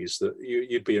valleys that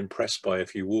you'd be impressed by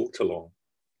if you walked along.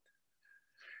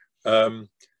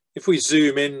 If we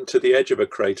zoom in to the edge of a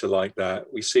crater like that,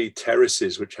 we see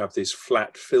terraces which have these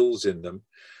flat fills in them.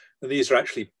 And these are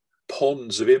actually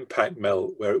ponds of impact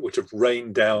melt where it would have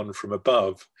rained down from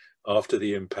above after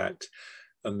the impact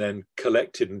and then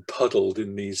collected and puddled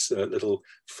in these little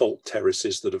fault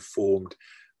terraces that have formed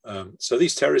So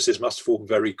these terraces must form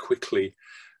very quickly,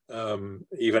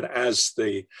 even as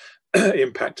the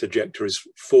impact ejector is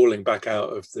falling back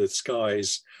out of the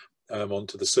skies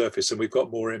onto the surface. And we've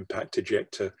got more impact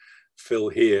ejector fill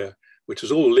here, which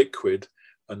was all liquid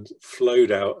and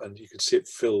flowed out, and you can see it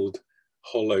filled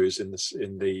hollows in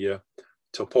the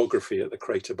topography at the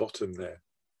crater bottom there.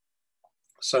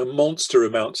 So monster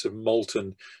amounts of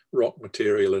molten rock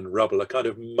material and rubble, a kind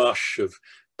of mush of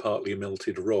partly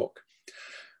melted rock.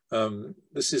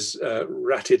 This is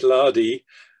Ratid Ladi,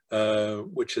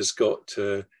 which has got,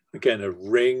 again, a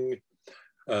ring.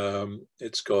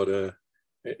 It's got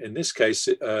in this case,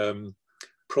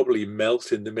 probably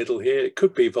melt in the middle here. It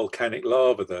could be volcanic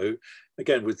lava though,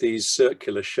 again, with these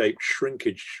circular shaped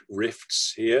shrinkage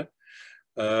rifts here.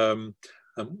 And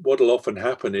what'll often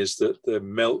happen is that the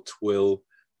melt will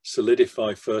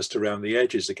solidify first around the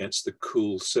edges against the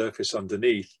cool surface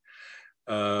underneath,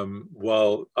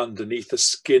 while underneath the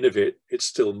skin of it, it's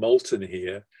still molten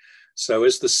here. So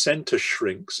as the center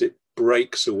shrinks, it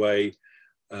breaks away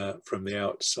from the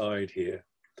outside here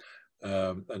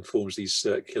and forms these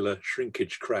circular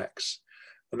shrinkage cracks.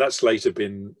 And that's later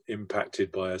been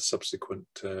impacted by a subsequent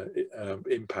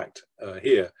impact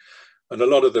here. And a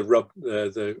lot of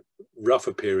the rough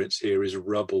appearance here is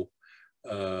rubble,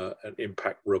 an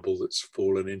impact rubble that's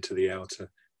fallen into the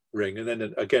outer ring. And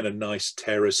then again, a nice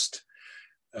terraced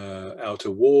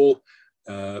outer wall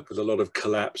with a lot of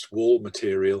collapsed wall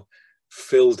material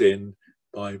filled in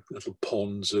by little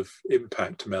ponds of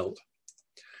impact melt.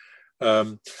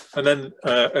 And then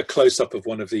a close-up of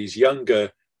one of these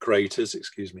younger craters,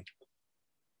 excuse me.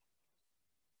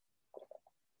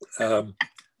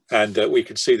 And we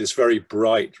can see this very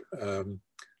bright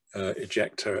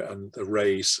ejector and the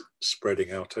rays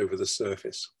spreading out over the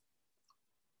surface.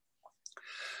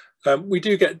 We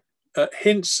do get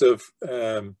hints of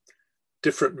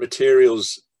different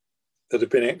materials that have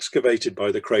been excavated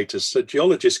by the craters. So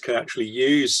geologists can actually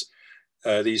use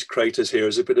these craters here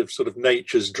as a bit of sort of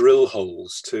nature's drill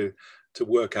holes to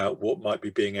work out what might be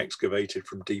being excavated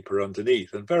from deeper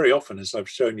underneath. And very often, as I've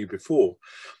shown you before,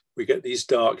 we get these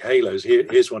dark halos.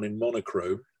 Here's one in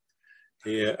monochrome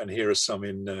here, and here are some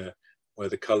in where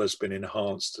the color's been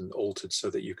enhanced and altered so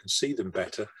that you can see them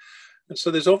better. And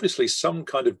so there's obviously some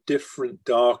kind of different,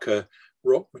 darker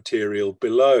rock material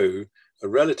below a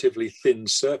relatively thin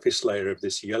surface layer of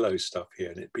this yellow stuff here.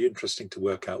 And it'd be interesting to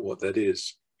work out what that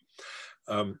is.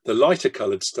 The lighter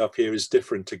colored stuff here is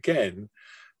different again.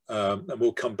 And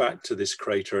we'll come back to this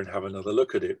crater and have another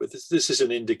look at it. But this is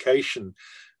an indication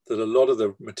that a lot of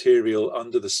the material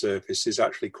under the surface is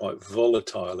actually quite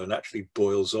volatile and actually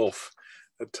boils off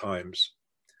at times.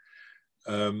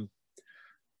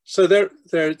 So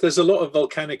there's a lot of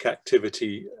volcanic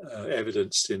activity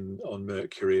evidenced on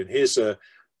Mercury. And here's a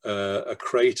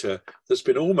crater that's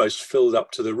been almost filled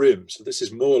up to the rim. So this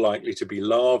is more likely to be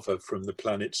lava from the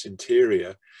planet's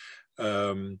interior.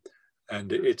 And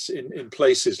it's in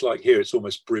places like here, it's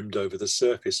almost brimmed over the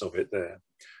surface of it there.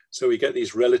 So we get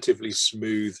these relatively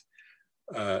smooth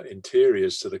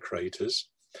interiors to the craters.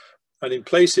 And in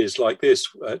places like this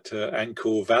at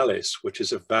Angkor Vallis, which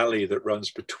is a valley that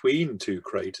runs between two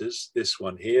craters, this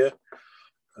one here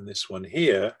and this one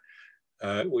here,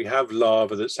 we have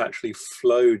lava that's actually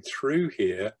flowed through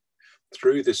here,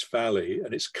 through this valley,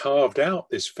 and it's carved out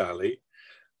this valley.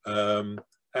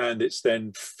 And it's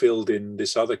then filled in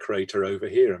this other crater over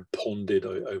here and ponded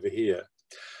over here.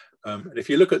 And if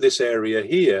you look at this area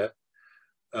here,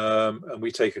 and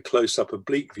we take a close-up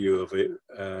oblique view of it,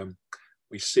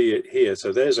 we see it here.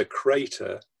 So there's a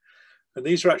crater, and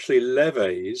these are actually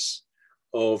levees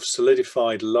of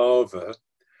solidified lava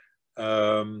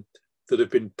that have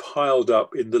been piled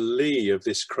up in the lee of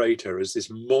this crater as this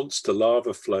monster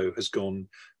lava flow has gone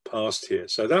past here.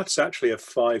 So that's actually a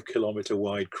 5-kilometer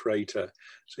wide crater.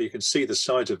 So you can see the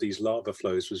size of these lava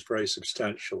flows was very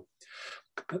substantial.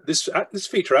 This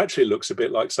feature actually looks a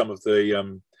bit like some of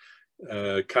the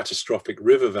catastrophic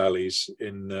river valleys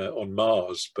on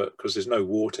Mars, but because there's no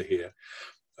water here,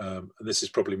 and this is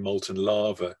probably molten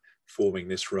lava forming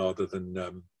this rather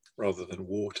than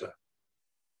water.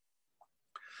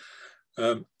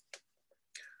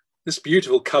 This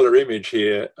beautiful color image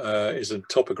here is a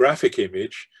topographic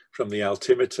image from the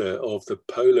altimeter of the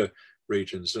polar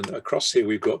regions, and across here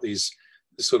we've got this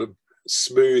sort of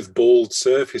smooth bald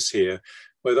surface here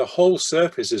where the whole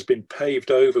surface has been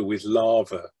paved over with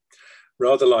lava,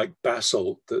 rather like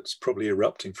basalt that's probably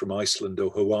erupting from Iceland or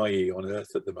Hawaii on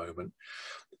Earth at the moment.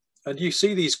 And you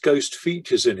see these ghost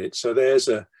features in it. So there's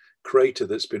a crater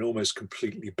that's been almost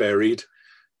completely buried.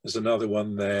 There's another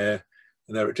one there,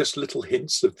 and there are just little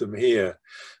hints of them here.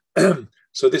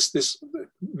 So this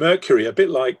Mercury, a bit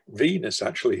like Venus,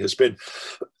 actually has been,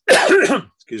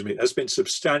 excuse me, has been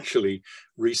substantially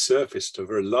resurfaced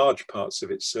over large parts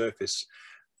of its surface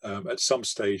at some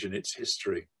stage in its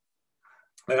history.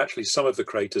 And actually, some of the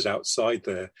craters outside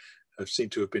there have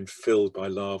seemed to have been filled by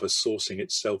lava sourcing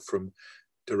itself from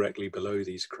directly below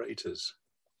these craters.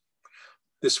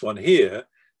 This one here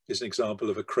is an example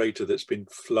of a crater that's been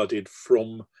flooded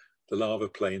from the lava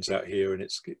plains out here, and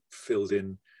it's filled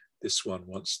in this one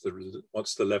once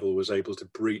the level was able to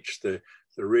breach the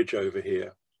ridge over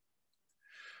here.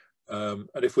 And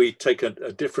if we take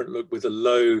a different look with a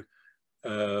low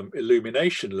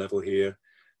illumination level here,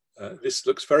 this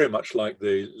looks very much like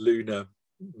the lunar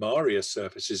Maria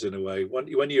surfaces in a way. When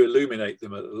you illuminate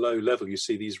them at a low level, you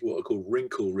see these what are called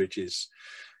wrinkle ridges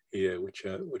here, which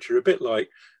are a bit like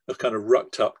a kind of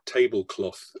rucked up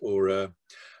tablecloth, or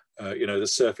you know, the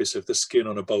surface of the skin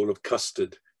on a bowl of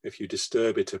custard if you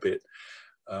disturb it a bit.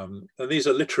 And these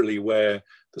are literally where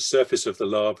the surface of the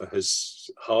lava has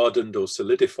hardened or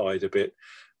solidified a bit,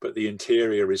 but the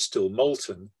interior is still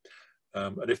molten.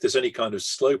 And if there's any kind of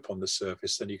slope on the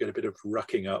surface, then you get a bit of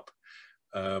rucking up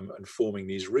and forming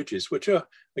these ridges, which are,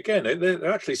 again,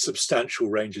 they're actually substantial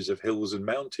ranges of hills and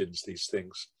mountains, these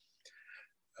things.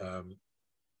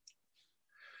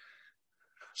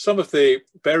 Some of the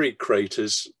buried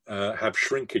craters have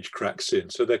shrinkage cracks in,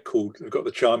 so they've got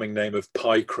the charming name of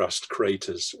pie crust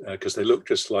craters, because they look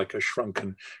just like a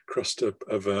shrunken crust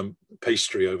of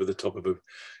pastry over the top of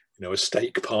a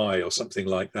steak pie or something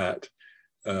like that.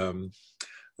 And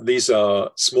these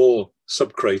are small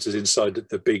subcraters inside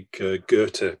the big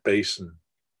Goethe basin.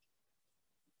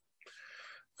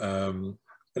 And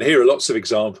here are lots of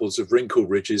examples of wrinkle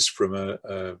ridges from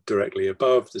directly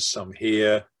above. There's some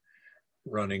here,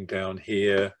 running down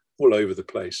here, all over the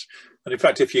place. And in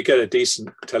fact, if you get a decent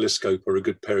telescope or a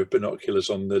good pair of binoculars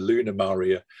on the lunar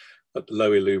Maria at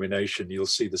low illumination, you'll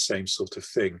see the same sort of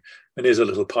thing. And here's a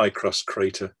little pie crust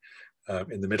crater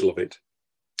in the middle of it.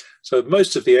 So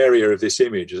most of the area of this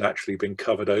image has actually been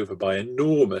covered over by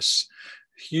enormous,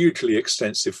 hugely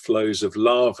extensive flows of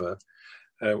lava.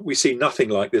 We see nothing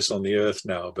like this on the Earth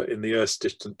now, but in the Earth's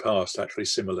distant past, actually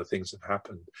similar things have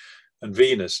happened. And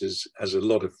Venus has a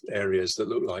lot of areas that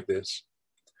look like this.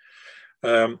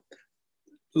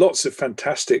 Lots of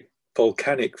fantastic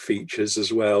volcanic features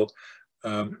as well.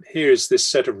 Here's this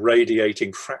set of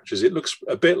radiating fractures. It looks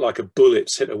a bit like a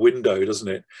bullet's hit a window, doesn't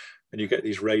it? And you get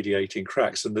these radiating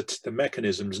cracks, and the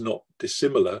mechanism's not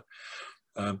dissimilar.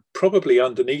 Probably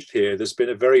underneath here, there's been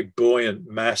a very buoyant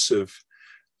mass of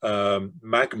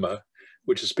magma,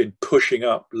 which has been pushing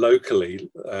up locally,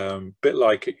 a bit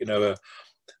like, you know,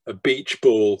 a beach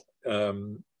ball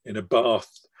in a bath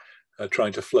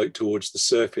trying to float towards the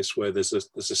surface where there's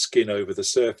a skin over the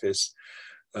surface,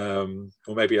 or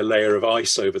maybe a layer of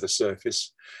ice over the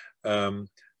surface.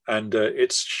 And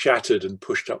it's shattered and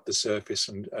pushed up the surface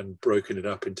and broken it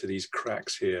up into these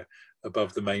cracks here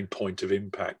above the main point of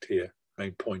impact here,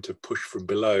 main point of push from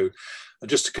below. And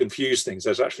just to confuse things,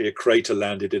 there's actually a crater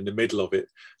landed in the middle of it.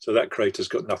 So that crater's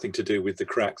got nothing to do with the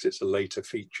cracks, it's a later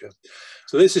feature.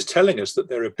 So this is telling us that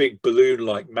there are big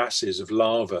balloon-like masses of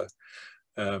lava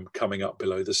coming up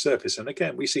below the surface. And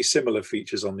again, we see similar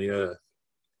features on the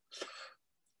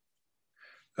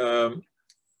Earth.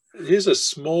 Here's a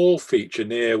small feature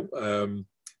near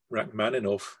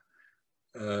Rachmaninoff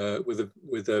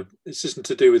this isn't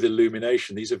to do with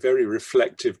illumination. These are very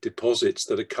reflective deposits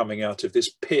that are coming out of this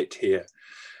pit here.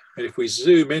 And if we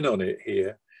zoom in on it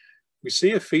here, we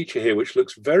see a feature here which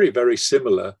looks very, very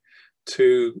similar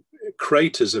to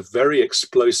craters of very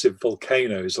explosive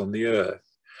volcanoes on the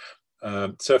Earth.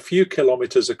 So a few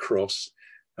kilometers across,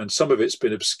 and some of it's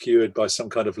been obscured by some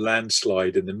kind of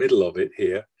landslide in the middle of it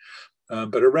here.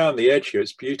 But around the edge here,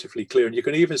 it's beautifully clear. And you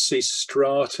can even see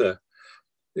strata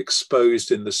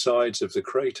exposed in the sides of the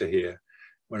crater here,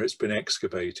 where it's been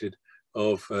excavated,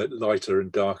 of lighter and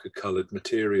darker colored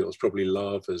materials, probably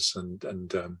lavas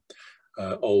and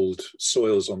old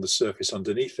soils on the surface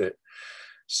underneath it.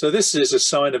 So this is a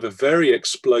sign of a very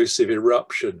explosive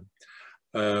eruption.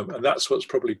 And that's what's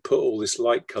probably put all this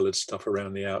light colored stuff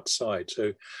around the outside.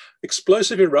 So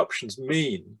explosive eruptions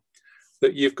mean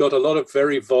that you've got a lot of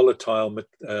very volatile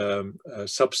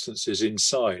substances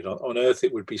inside. On Earth,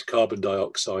 it would be carbon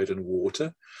dioxide and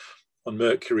water. On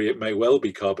Mercury, it may well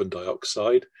be carbon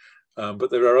dioxide,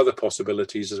 but there are other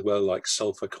possibilities as well, like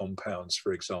sulfur compounds,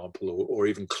 for example, or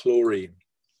even chlorine.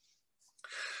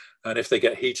 And if they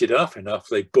get heated up enough,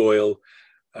 they boil,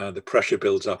 the pressure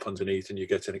builds up underneath, and you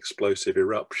get an explosive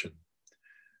eruption.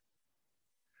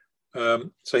 So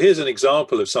here's an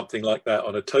example of something like that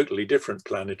on a totally different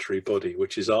planetary body,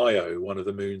 which is Io, one of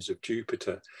the moons of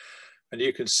Jupiter. And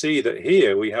you can see that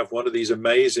here we have one of these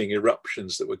amazing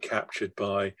eruptions that were captured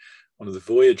by one of the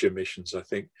Voyager missions, I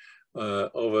think,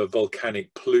 of a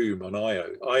volcanic plume on Io.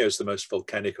 Io is the most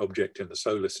volcanic object in the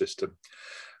solar system.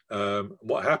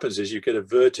 What happens is you get a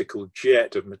vertical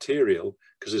jet of material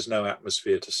because there's no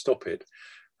atmosphere to stop it.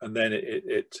 And then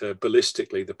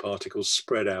ballistically, the particles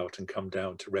spread out and come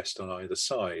down to rest on either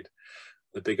side.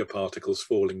 The bigger particles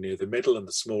falling near the middle and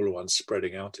the smaller ones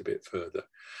spreading out a bit further.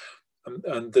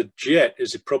 And the jet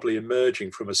is probably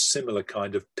emerging from a similar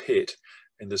kind of pit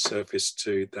in the surface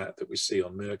to that we see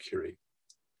on Mercury.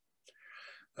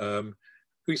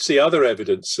 We see other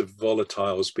evidence of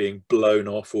volatiles being blown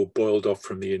off or boiled off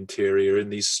from the interior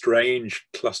in these strange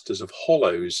clusters of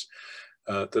hollows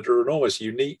that are an almost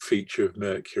unique feature of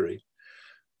Mercury,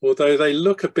 although they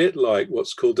look a bit like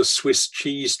what's called the Swiss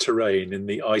cheese terrain in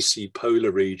the icy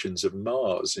polar regions of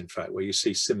Mars, in fact, where you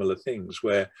see similar things,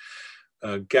 where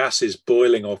gases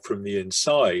boiling off from the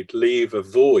inside leave a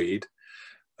void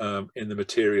in the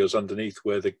materials underneath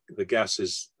where the gas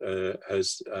has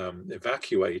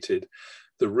evacuated.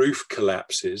 The roof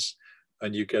collapses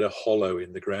and you get a hollow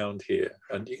in the ground here.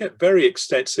 And you get very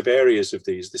extensive areas of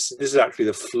these. This is actually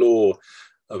the floor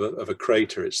of a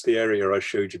crater. It's the area I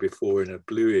showed you before in a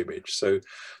blue image. So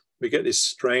we get this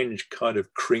strange kind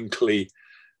of crinkly,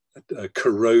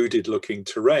 corroded looking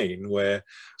terrain where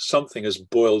something has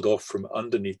boiled off from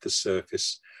underneath the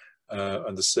surface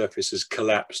and the surface has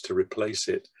collapsed to replace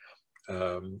it.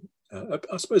 I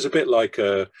suppose a bit like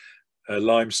a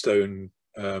limestone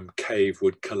cave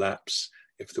would collapse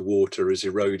if the water has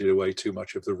eroded away too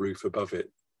much of the roof above it.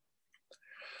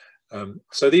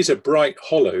 So these are bright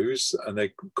hollows and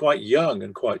they're quite young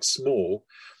and quite small.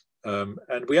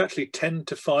 And we actually tend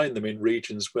to find them in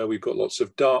regions where we've got lots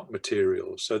of dark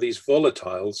materials. So these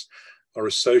volatiles are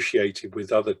associated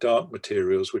with other dark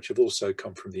materials which have also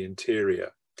come from the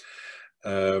interior.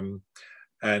 So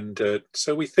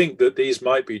we think that these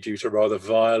might be due to rather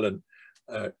violent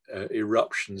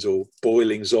eruptions or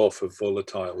boilings off of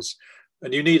volatiles.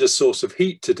 And you need a source of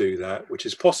heat to do that, which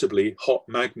is possibly hot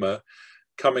magma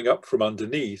coming up from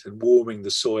underneath and warming the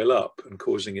soil up and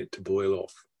causing it to boil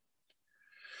off.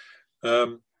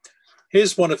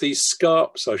 Here's one of these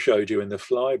scarps I showed you in the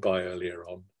flyby earlier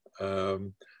on.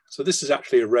 So this is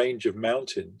actually a range of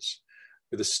mountains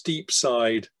with a steep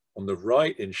side on the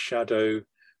right in shadow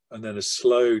and then a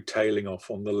slow tailing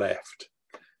off on the left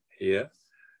here.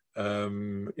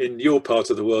 In your part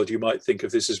of the world, you might think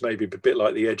of this as maybe a bit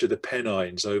like the edge of the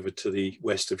Pennines over to the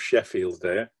west of Sheffield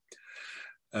there.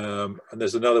 And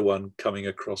there's another one coming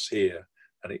across here,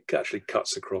 and it actually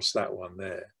cuts across that one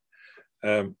there.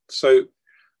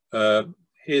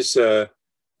 Here's an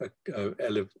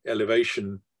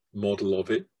elevation model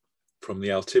of it from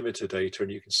the altimeter data,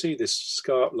 and you can see this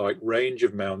scarp-like range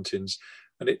of mountains,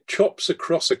 and it chops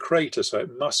across a crater, so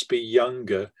it must be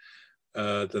younger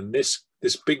than this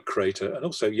big crater, and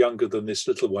also younger than this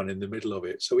little one in the middle of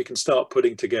it. So we can start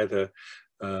putting together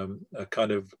a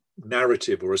kind of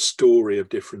narrative or a story of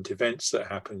different events that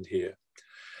happened here.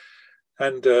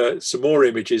 And some more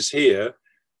images here.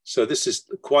 So this is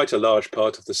quite a large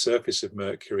part of the surface of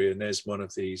Mercury, and there's one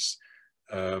of these,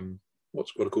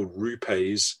 what's what are called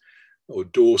rupes or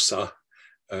dorsa,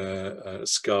 a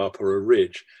scarp or a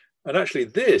ridge. And actually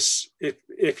this,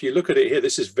 if you look at it here,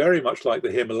 this is very much like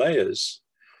the Himalayas,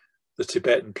 the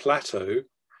Tibetan plateau,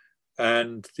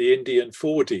 and the Indian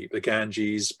foredeep, the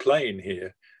Ganges plain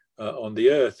here on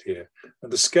the earth here.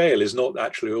 And the scale is not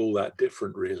actually all that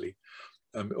different really.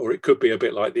 Or it could be a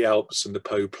bit like the Alps and the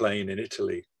Po plain in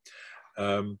Italy.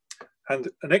 And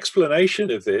an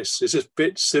explanation of this is a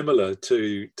bit similar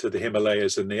to the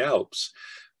Himalayas and the Alps.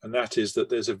 And that is that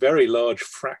there's a very large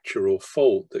fracture or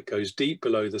fault that goes deep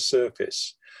below the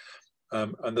surface.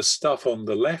 And the stuff on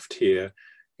the left here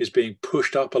is being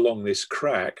pushed up along this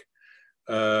crack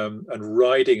and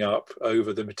riding up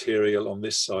over the material on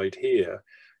this side here.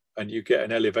 And you get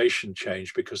an elevation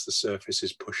change because the surface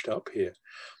is pushed up here.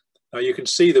 Now you can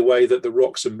see the way that the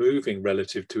rocks are moving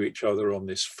relative to each other on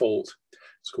this fault.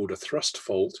 It's called a thrust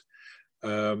fault.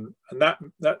 And that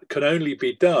can only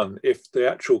be done if the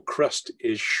actual crust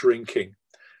is shrinking.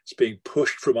 It's being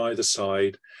pushed from either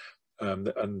side,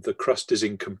 and the crust is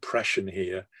in compression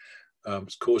here.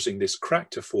 It's causing this crack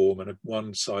to form, and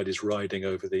one side is riding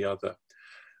over the other.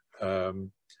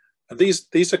 And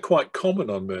these are quite common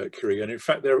on Mercury, and in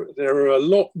fact there are a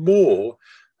lot more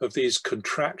of these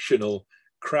contractional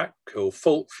crack or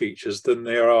fault features than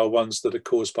there are ones that are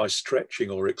caused by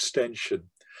stretching or extension,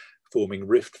 forming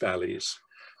rift valleys.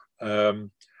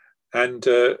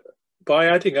 by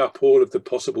adding up all of the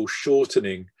possible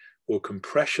shortening or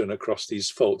compression across these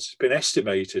faults, it's been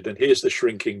estimated, and here's the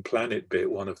shrinking planet bit,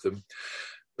 one of them,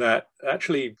 that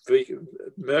actually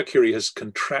Mercury has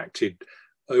contracted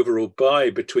overall by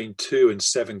between 2 and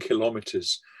 7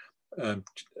 kilometers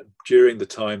during the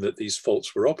time that these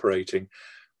faults were operating.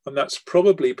 And that's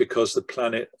probably because the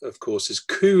planet, of course, is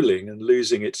cooling and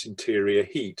losing its interior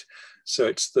heat. So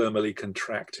it's thermally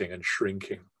contracting and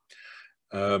shrinking.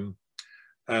 There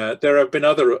have been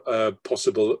other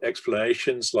possible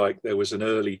explanations, like there was an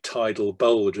early tidal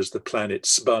bulge as the planet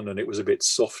spun and it was a bit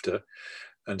softer,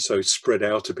 and so spread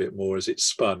out a bit more as it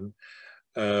spun.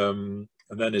 And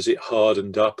then as it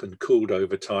hardened up and cooled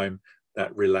over time,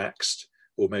 that relaxed,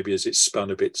 or maybe as it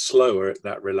spun a bit slower,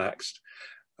 that relaxed.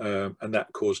 And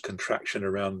that caused contraction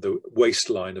around the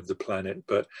waistline of the planet.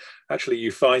 But actually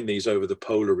you find these over the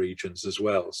polar regions as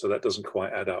well, so that doesn't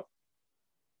quite add up.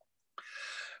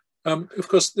 Of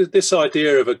course, this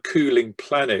idea of a cooling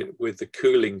planet with the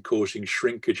cooling causing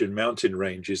shrinkage in mountain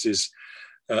ranges is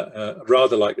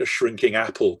rather like a shrinking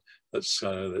apple that's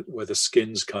where the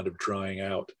skin's kind of drying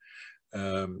out,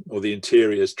 or the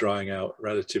interior's drying out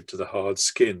relative to the hard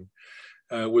skin,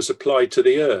 was applied to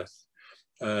the Earth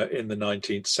in the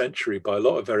 19th century by a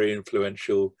lot of very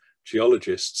influential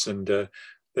geologists. And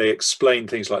they explained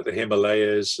things like the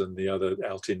Himalayas and the other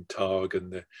Altintarg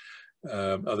and the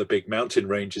other big mountain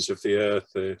ranges of the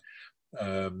Earth,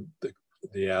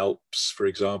 the Alps, for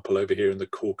example, over here in the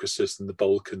Caucasus and the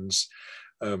Balkans.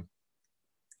 All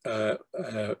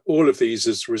of these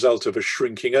as a result of a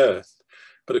shrinking Earth.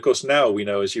 But of course now we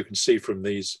know, as you can see from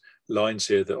these lines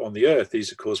here, that on the Earth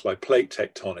these are caused by plate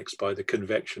tectonics, by the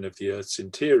convection of the Earth's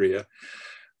interior,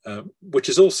 which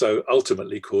is also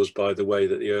ultimately caused by the way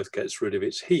that the Earth gets rid of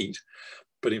its heat,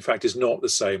 but in fact is not the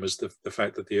same as the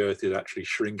fact that the Earth is actually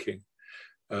shrinking.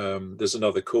 There's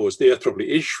another cause. The Earth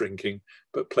probably is shrinking,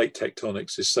 but plate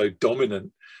tectonics is so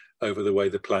dominant over the way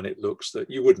the planet looks that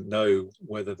you wouldn't know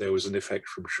whether there was an effect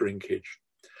from shrinkage.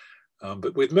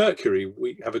 But with Mercury,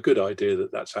 we have a good idea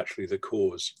that that's actually the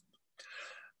cause.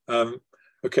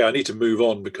 Okay, I need to move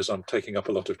on because I'm taking up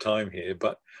a lot of time here,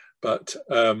 but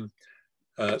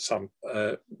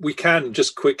we can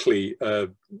just quickly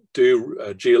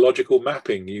do geological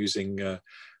mapping using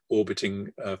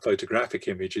orbiting photographic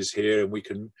images here, and we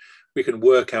can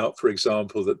work out, for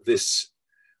example, that this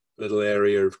little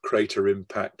area of crater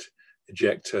impact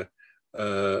ejecta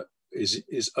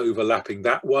is overlapping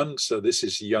that one, so this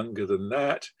is younger than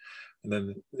that, and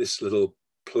then this little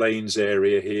plains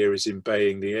area here is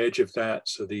embaying the edge of that,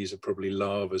 so these are probably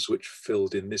lavas which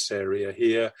filled in this area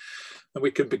here, and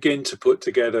we can begin to put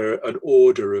together an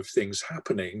order of things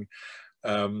happening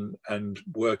and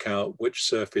work out which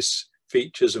surface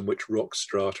features and which rock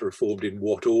strata are formed in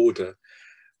what order.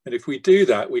 And if we do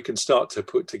that, we can start to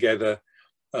put together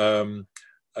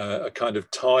a kind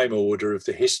of time order of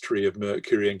the history of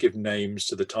Mercury and give names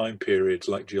to the time periods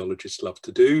like geologists love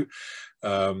to do.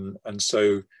 And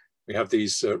so we have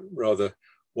these rather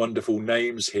wonderful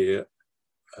names here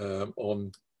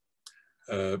on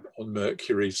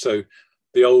Mercury. So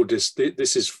the oldest,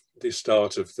 this is the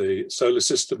start of the solar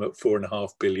system at 4.5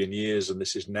 billion years, and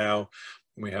this is now.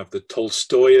 We have the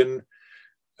Tolstoyan,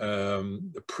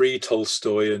 the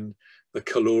pre-Tolstoyan, the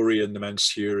Calorian, the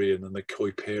Mansurian, and the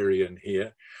Kuiperian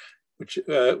here,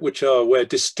 which are where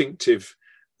distinctive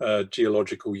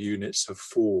geological units have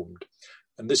formed.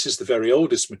 And this is the very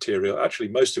oldest material, actually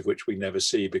most of which we never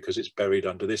see because it's buried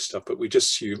under this stuff, but we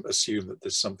just assume that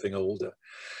there's something older.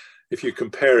 If you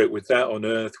compare it with that on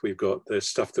Earth, we've got the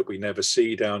stuff that we never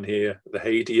see down here, the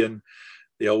Hadean,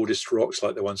 the oldest rocks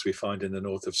like the ones we find in the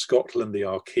north of Scotland, the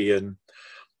Archean,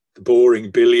 the boring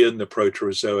Billion, the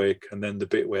Proterozoic, and then the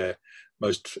bit where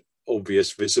most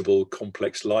obvious visible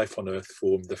complex life on Earth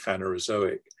formed, the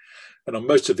Phanerozoic. And on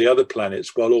most of the other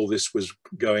planets, while all this was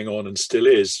going on and still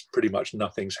is, pretty much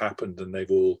nothing's happened and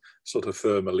they've all sort of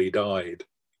thermally died.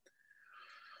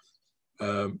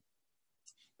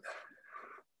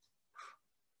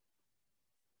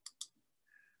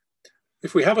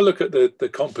 If we have a look at the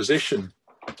composition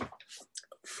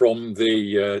from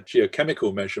the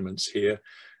geochemical measurements here,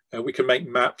 we can make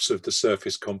maps of the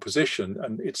surface composition,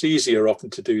 and it's easier often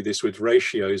to do this with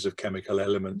ratios of chemical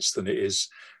elements than it is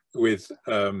with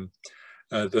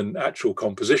than actual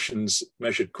compositions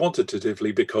measured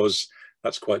quantitatively, because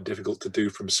that's quite difficult to do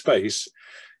from space.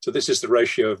 So this is the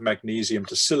ratio of magnesium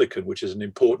to silicon, which is an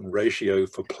important ratio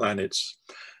for planets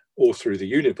all through the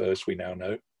universe, we now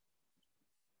know.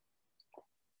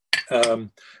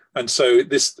 And so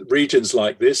regions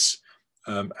like this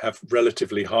have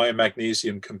relatively high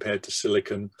magnesium compared to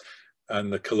silicon,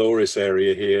 and the caloric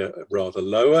area here rather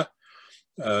lower.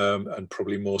 and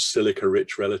probably more silica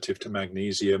rich relative to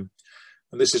magnesium.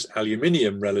 And this is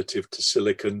aluminium relative to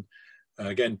silicon.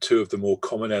 Again, two of the more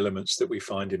common elements that we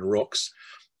find in rocks.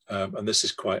 And this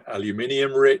is quite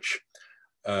aluminium rich.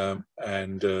 And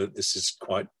this is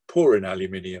quite poor in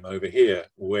aluminium over here,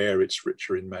 where it's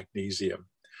richer in magnesium.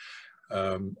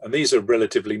 And these are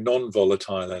relatively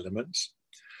non-volatile elements.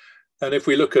 And if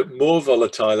we look at more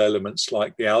volatile elements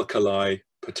like the alkali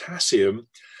potassium,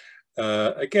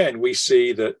 again, we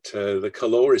see that the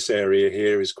Caloris area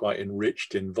here is quite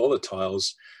enriched in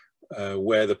volatiles,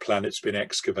 where the planet's been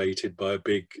excavated by a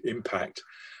big impact.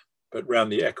 But around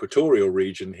the equatorial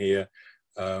region here,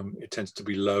 it tends to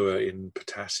be lower in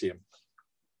potassium.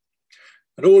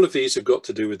 And all of these have got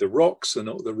to do with the rocks, and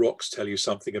the rocks tell you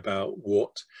something about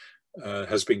what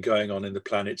has been going on in the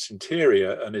planet's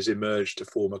interior and has emerged to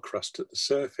form a crust at the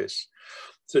surface.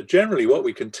 So generally what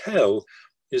we can tell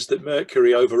is that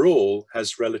Mercury overall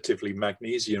has relatively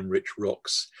magnesium-rich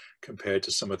rocks compared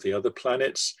to some of the other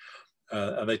planets,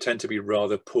 and they tend to be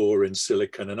rather poor in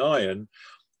silicon and iron.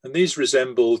 And these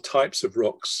resemble types of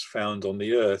rocks found on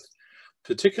the Earth,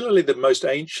 particularly the most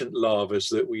ancient lavas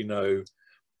that we know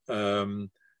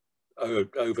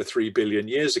over 3 billion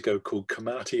years ago, called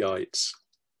komatiites.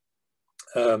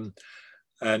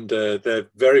 They're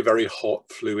very, very hot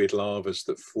fluid lavas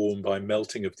that form by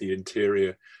melting of the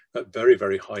interior at very,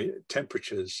 very high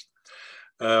temperatures.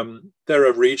 There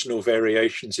are regional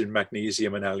variations in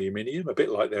magnesium and aluminium, a bit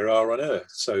like there are on Earth.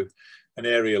 So an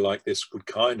area like this would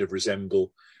kind of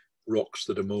resemble rocks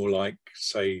that are more like,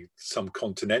 say, some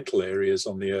continental areas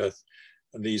on the Earth,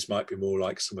 and these might be more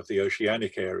like some of the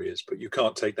oceanic areas, but you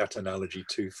can't take that analogy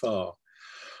too far.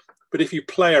 But if you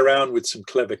play around with some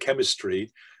clever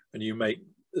chemistry and you make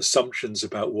assumptions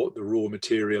about what the raw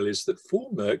material is that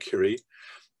form Mercury,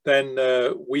 then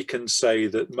we can say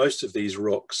that most of these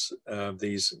rocks,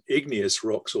 these igneous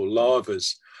rocks or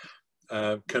lavas,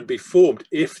 can be formed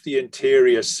if the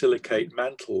interior silicate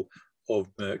mantle of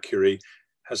Mercury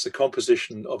has the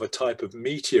composition of a type of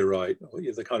meteorite, or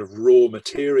the kind of raw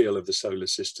material of the solar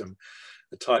system,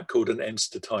 a type called an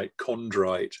enstatite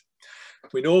chondrite.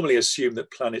 We normally assume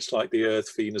that planets like the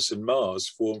Earth, Venus, and Mars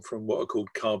form from what are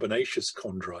called carbonaceous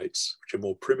chondrites, which are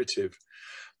more primitive.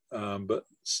 But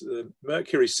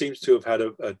Mercury seems to have had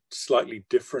a slightly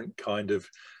different kind of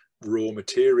raw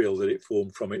material that it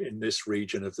formed from it in this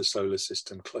region of the solar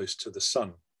system close to the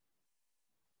Sun.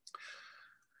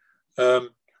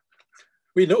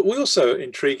 We also,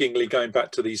 intriguingly, going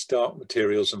back to these dark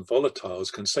materials and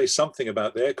volatiles, can say something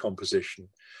about their composition.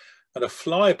 And a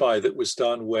flyby that was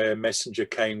done where MESSENGER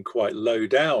came quite low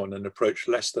down and approached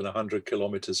less than 100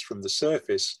 kilometers from the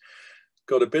surface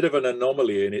got a bit of an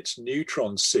anomaly in its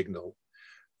neutron signal.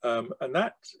 And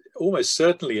that almost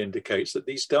certainly indicates that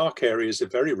these dark areas are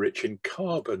very rich in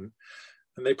carbon,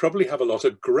 and they probably have a lot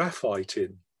of graphite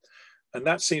in. And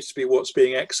that seems to be what's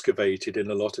being excavated in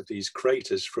a lot of these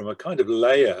craters from a kind of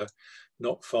layer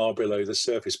not far below the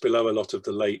surface, below a lot of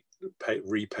the late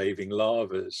repaving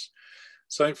lavas.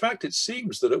 So in fact, it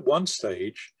seems that at one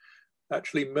stage,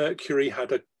 actually Mercury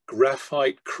had a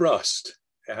graphite crust.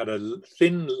 It had a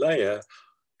thin layer,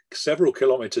 several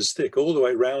kilometers thick, all the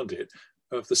way around it,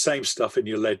 of the same stuff in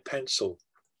your lead pencil.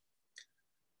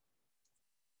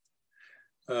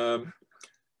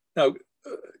 Now,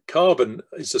 carbon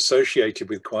is associated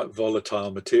with quite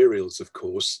volatile materials, of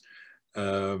course,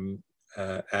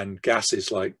 and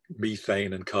gases like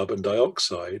methane and carbon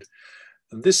dioxide.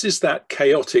 And this is that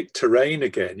chaotic terrain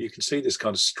again. You can see this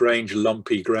kind of strange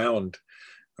lumpy ground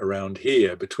around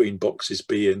here between boxes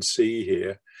B and C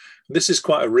here. And this is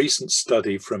quite a recent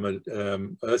study from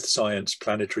an Earth Science,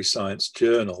 Planetary Science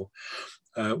journal,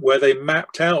 where they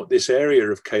mapped out this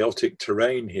area of chaotic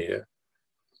terrain here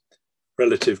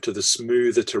relative to the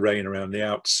smoother terrain around the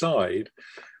outside.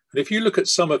 And if you look at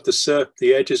some of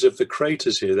the edges of the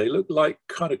craters here, they look like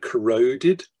kind of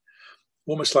corroded,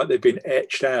 almost like they've been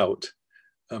etched out.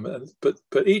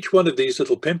 But each one of these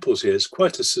little pimples here is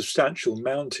quite a substantial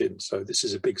mountain, so this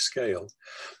is a big scale.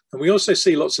 And we also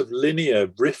see lots of linear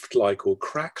rift-like or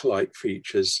crack-like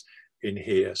features in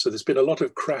here. So there's been a lot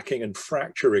of cracking and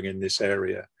fracturing in this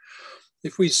area.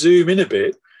 If we zoom in a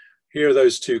bit, here are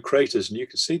those two craters, and you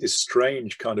can see this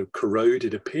strange kind of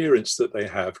corroded appearance that they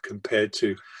have compared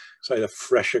to, say, the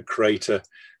fresher crater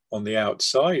on the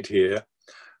outside here.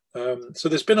 So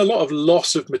there's been a lot of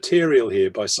loss of material here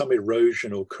by some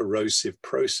erosion or corrosive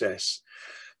process.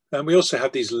 And we also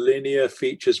have these linear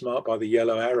features marked by the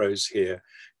yellow arrows here,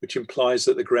 which implies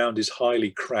that the ground is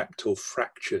highly cracked or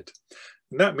fractured.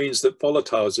 And that means that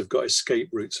volatiles have got escape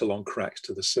routes along cracks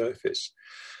to the surface.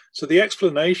 So the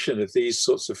explanation of these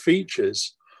sorts of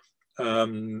features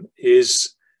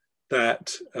is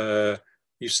that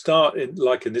you start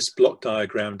like in this block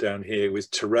diagram down here with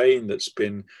terrain that's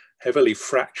been heavily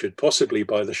fractured, possibly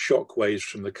by the shock waves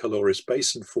from the Caloris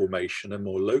Basin Formation and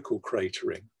more local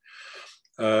cratering.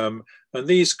 And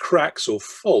these cracks or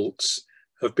faults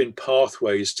have been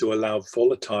pathways to allow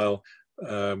volatile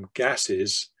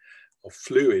gases or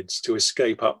fluids to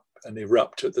escape up and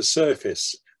erupt at the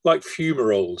surface, like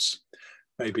fumaroles,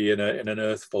 maybe in an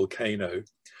earth volcano.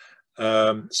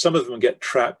 Some of them get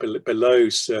trapped below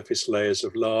surface layers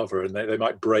of lava, and they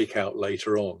might break out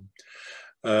later on.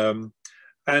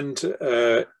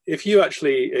 If you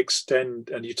actually extend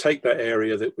and you take that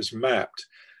area that was mapped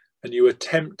and you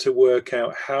attempt to work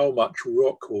out how much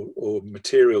rock or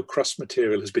material, crust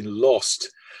material, has been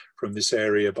lost from this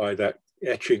area by that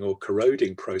etching or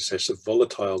corroding process of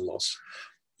volatile loss,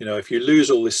 you know, if you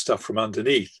lose all this stuff from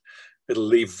underneath, it'll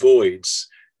leave voids,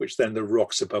 which then the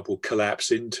rocks above will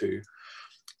collapse into.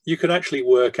 You can actually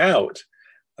work out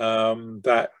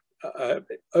that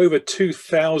over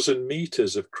 2,000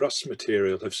 meters of crust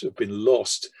material have been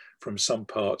lost from some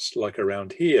parts, like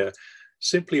around here,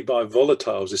 simply by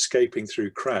volatiles escaping through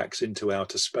cracks into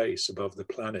outer space above the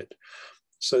planet.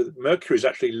 So Mercury is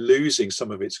actually losing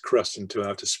some of its crust into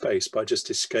outer space by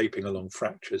just escaping along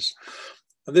fractures.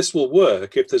 And this will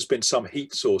work if there's been some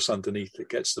heat source underneath that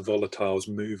gets the volatiles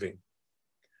moving,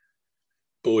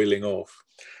 boiling off.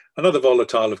 Another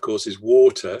volatile, of course, is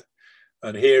water.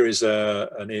 And here is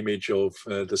an image of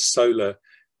the solar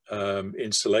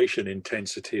insolation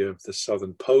intensity of the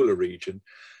southern polar region.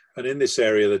 And in this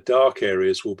area, the dark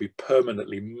areas will be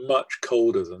permanently much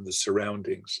colder than the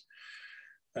surroundings.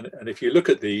 And if you look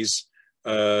at these,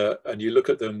 and you look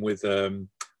at them with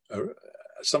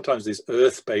sometimes these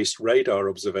Earth-based radar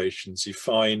observations, you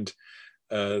find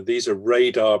these are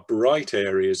radar bright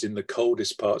areas in the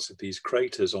coldest parts of these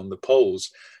craters on the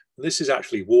poles. And this is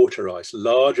actually water ice,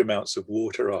 large amounts of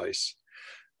water ice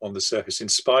on the surface, in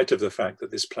spite of the fact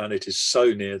that this planet is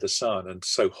so near the sun and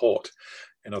so hot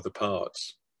in other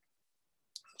parts.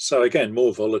 So again,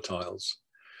 more volatiles.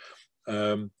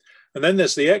 And then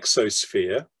there's the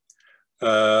exosphere.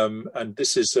 And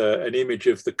this is an image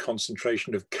of the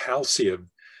concentration of calcium.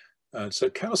 So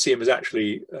calcium is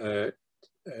actually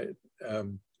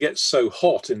gets so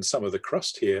hot in some of the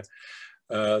crust here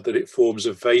that it forms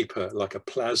a vapor, like a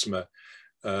plasma,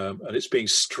 and it's being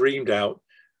streamed out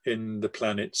in the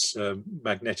planet's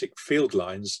magnetic field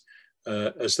lines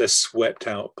as they're swept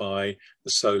out by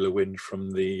the solar wind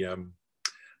from the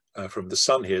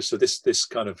sun here. So this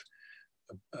kind of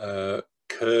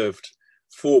curved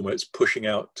form where it's pushing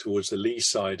out towards the lee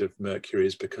side of Mercury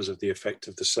is because of the effect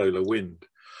of the solar wind.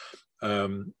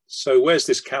 So where's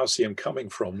this calcium coming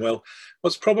from? Well,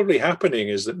 what's probably happening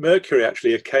is that Mercury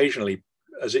actually occasionally,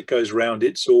 as it goes round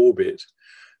its orbit,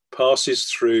 passes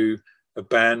through a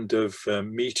band of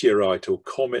meteorite or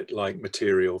comet-like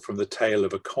material from the tail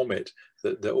of a comet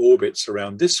that orbits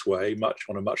around this way,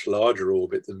 on a much larger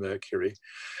orbit than Mercury.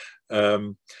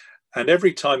 And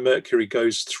every time Mercury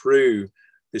goes through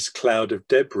this cloud of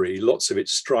debris, lots of it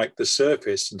strike the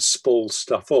surface and spoil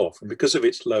stuff off. And because of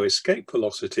its low escape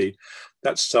velocity,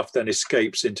 that stuff then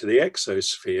escapes into the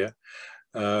exosphere.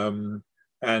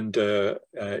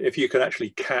 If you can actually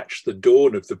catch the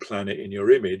dawn of the planet in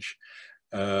your image,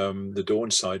 the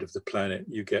dawn side of the planet,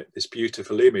 you get this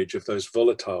beautiful image of those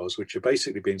volatiles, which are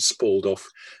basically being spoiled off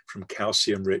from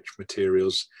calcium-rich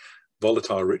materials,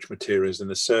 volatile-rich materials in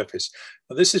the surface.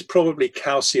 And this is probably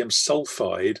calcium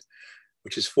sulfide,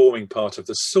 which is forming part of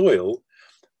the soil.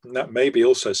 And that may be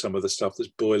also some of the stuff that's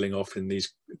boiling off in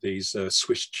these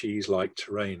Swiss cheese-like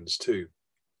terrains too.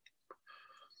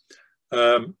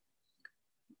 I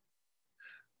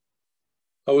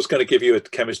was going to give you a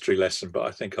chemistry lesson, but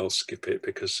I think I'll skip it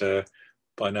because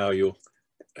by now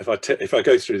if I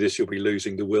go through this, you'll be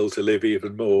losing the will to live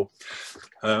even more.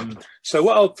 So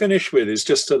what I'll finish with is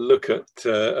just to look at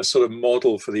a sort of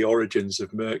model for the origins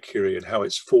of Mercury and how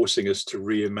it's forcing us to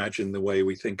reimagine the way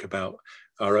we think about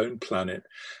our own planet.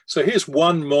 So here's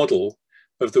one model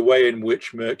of the way in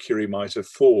which Mercury might have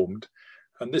formed.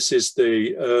 And this is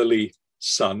the early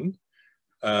sun.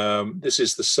 This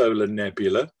is the solar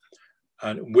nebula.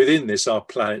 And within this, our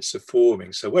planets are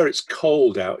forming. So where it's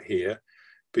cold out here,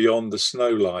 beyond the snow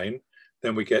line,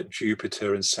 then we get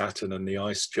Jupiter and Saturn and the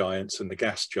ice giants and the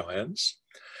gas giants.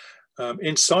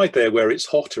 Inside there, where it's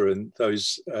hotter and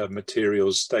those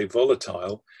materials stay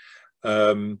volatile,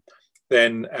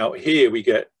 then out here we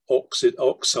get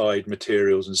oxide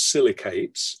materials and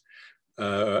silicates,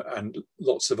 and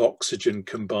lots of oxygen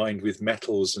combined with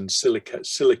metals and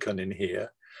silicon in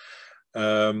here.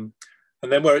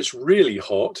 And then where it's really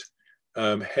hot,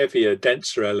 heavier,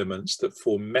 denser elements that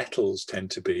form metals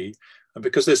tend to be. And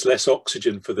because there's less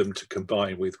oxygen for them to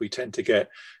combine with, we tend to get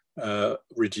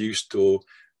reduced or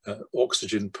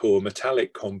oxygen poor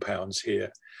metallic compounds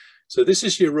here. So this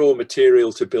is your raw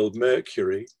material to build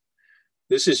Mercury.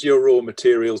 This is your raw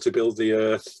material to build the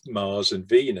Earth, Mars, and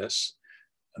Venus.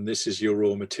 And this is your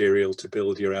raw material to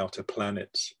build your outer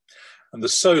planets. And the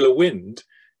solar wind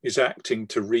is acting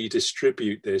to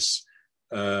redistribute this,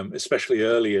 especially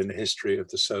early in the history of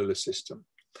the solar system.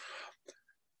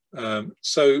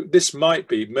 So this might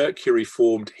be Mercury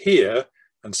formed here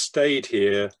and stayed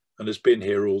here and has been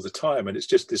here all the time. And it's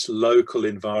just this local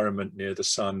environment near the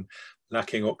sun,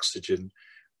 lacking oxygen,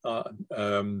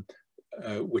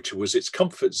 which was its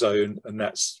comfort zone. And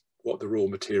that's what the raw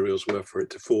materials were for it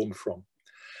to form from.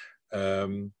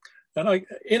 And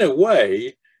in a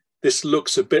way, this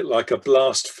looks a bit like a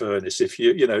blast furnace. If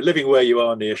you know, living where you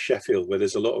are near Sheffield, where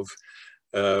there's a lot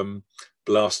of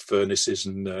blast furnaces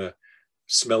and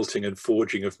smelting and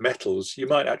forging of metals, you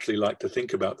might actually like to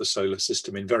think about the solar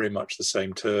system in very much the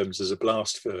same terms as a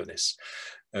blast furnace,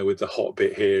 with the hot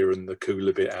bit here and the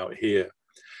cooler bit out here.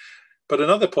 But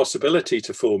another possibility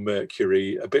to form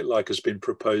Mercury, a bit like has been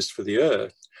proposed for the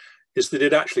Earth, is that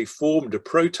it actually formed a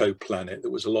protoplanet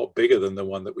that was a lot bigger than the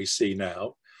one that we see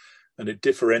now. And it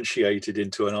differentiated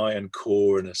into an iron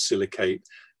core and a silicate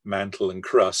mantle and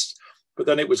crust. But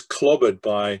then it was clobbered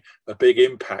by a big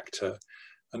impactor.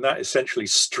 And that essentially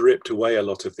stripped away a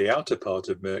lot of the outer part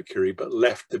of Mercury, but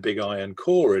left the big iron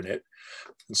core in it.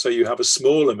 And so you have a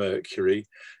smaller Mercury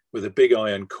with a big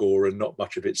iron core and not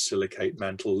much of its silicate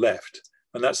mantle left.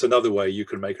 And that's another way you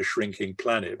can make a shrinking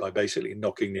planet, by basically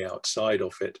knocking the outside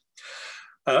off it.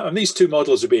 And these two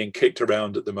models are being kicked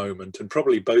around at the moment, and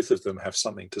probably both of them have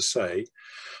something to say.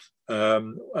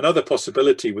 Another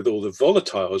possibility with all the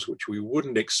volatiles, which we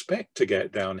wouldn't expect to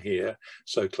get down here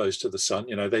so close to the sun,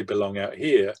 you know, they belong out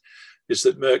here, is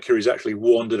that Mercury's actually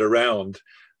wandered around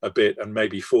a bit and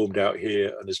maybe formed out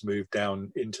here and has moved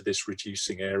down into this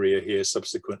reducing area here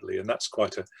subsequently. And that's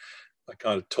quite a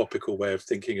kind of topical way of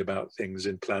thinking about things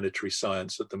in planetary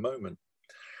science at the moment.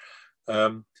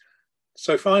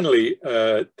 So finally,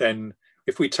 then,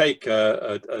 if we take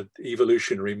an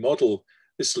evolutionary model,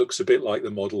 this looks a bit like the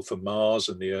model for Mars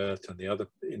and the Earth and the other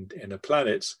inner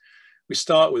planets. We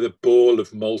start with a ball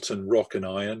of molten rock and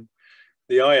iron.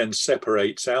 The iron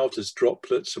separates out as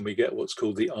droplets and we get what's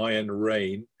called the iron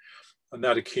rain. And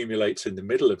that accumulates in the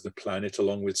middle of the planet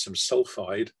along with some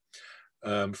sulfide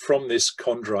from this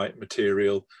chondrite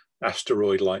material,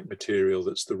 asteroid-like material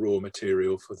that's the raw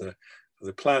material for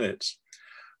the planets.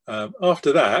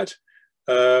 After that,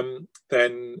 then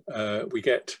we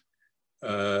get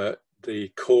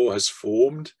the core has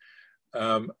formed,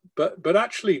 but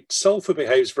actually sulfur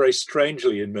behaves very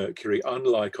strangely in Mercury,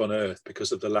 unlike on Earth,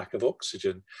 because of the lack of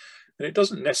oxygen. And it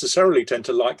doesn't necessarily tend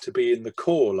to like to be in the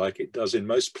core like it does in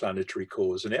most planetary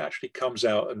cores, and it actually comes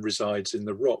out and resides in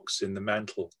the rocks, in the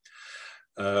mantle.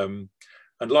 And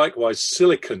likewise,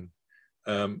 silicon,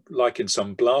 like in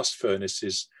some blast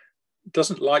furnaces,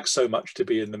 doesn't like so much to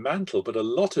be in the mantle, but a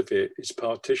lot of it is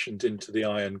partitioned into the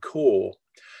iron core.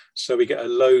 So we get a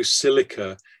low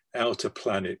silica outer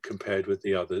planet compared with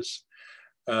the others.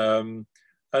 And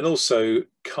also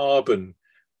carbon,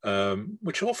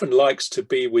 which often likes to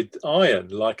be with iron,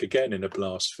 like again in a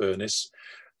blast furnace,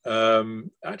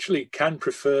 actually can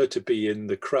prefer to be in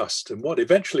the crust. And what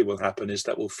eventually will happen is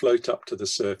that will float up to the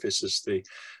surface as the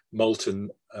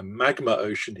molten magma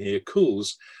ocean here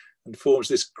cools and forms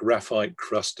this graphite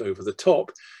crust over the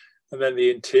top. And then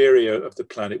the interior of the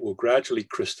planet will gradually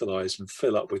crystallize and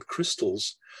fill up with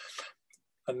crystals.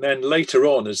 And then later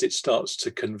on, as it starts to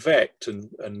convect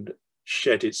and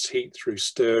shed its heat through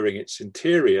stirring its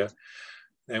interior,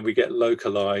 then we get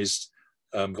localized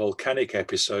volcanic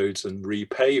episodes and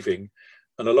repaving.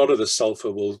 And a lot of the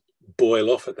sulfur will boil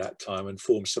off at that time and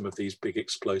form some of these big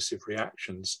explosive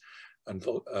reactions and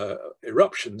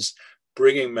eruptions,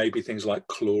 bringing maybe things like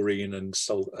chlorine and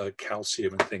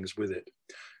calcium and things with it.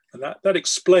 And that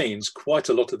explains quite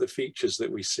a lot of the features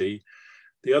that we see.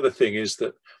 The other thing is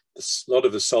that a lot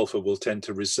of the sulfur will tend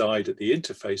to reside at the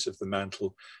interface of the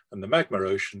mantle and the magma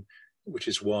ocean, which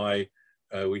is why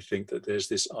we think that there's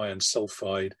this iron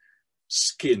sulfide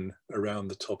skin around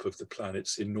the top of the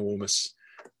planet's enormous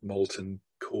molten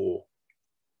core.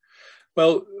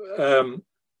 Well,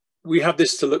 we have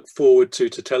this to look forward to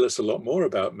tell us a lot more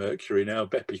about Mercury now,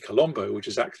 Bepi Colombo, which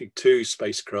is actually 2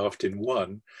 spacecraft in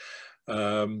one.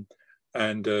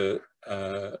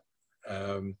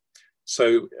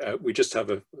 So we just have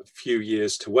a few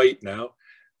years to wait now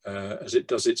as it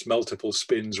does its multiple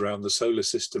spins around the solar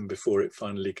system before it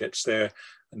finally gets there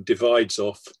and divides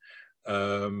off.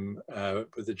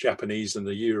 with the Japanese and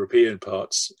the European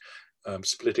parts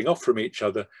splitting off from each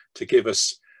other to give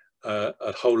us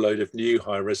a whole load of new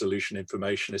high resolution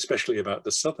information, especially about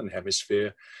the southern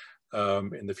hemisphere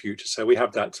in the future. So we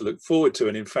have that to look forward to.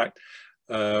 And in fact,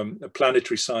 a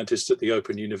planetary scientist at the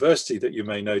Open University that you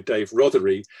may know, Dave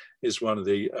Rothery, is one of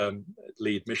the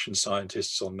lead mission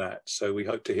scientists on that. So we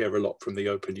hope to hear a lot from the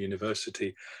Open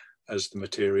University as the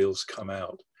materials come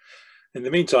out. In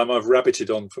the meantime, I've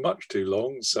rabbited on for much too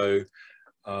long, so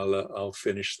I'll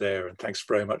finish there. And thanks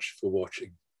very much for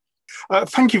watching.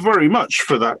 Thank you very much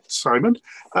for that, Simon.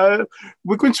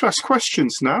 We're going to ask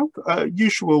questions now.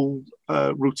 Usual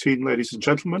routine, ladies and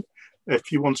gentlemen.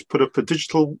 If you want to put up a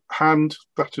digital hand,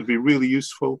 that would be really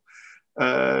useful.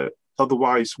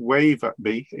 Otherwise, wave at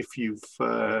me if you've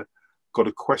got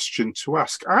a question to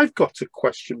ask. I've got a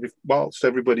question whilst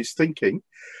everybody's thinking.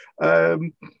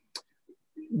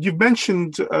 You've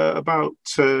mentioned about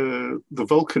the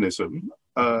volcanism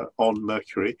on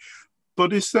Mercury,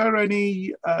 but is there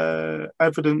any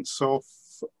evidence of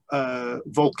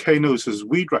volcanoes as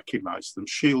we'd recognise them,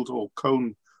 shield or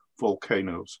cone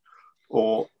volcanoes?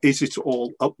 Or is it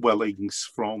all upwellings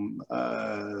from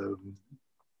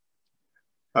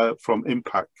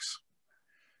impacts?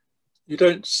 You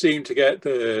don't seem to get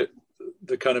the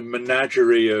kind of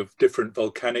menagerie of different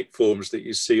volcanic forms that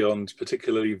you see on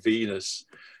particularly Venus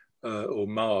or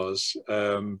Mars.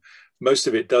 Most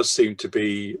of it does seem to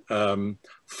be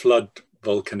flood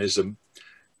volcanism.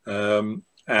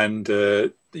 And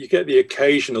you get the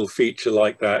occasional feature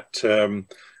like that kind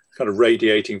of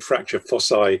radiating fracture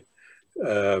fossae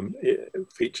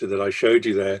feature that I showed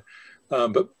you there,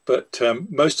 but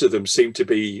most of them seem to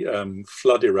be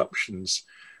flood eruptions.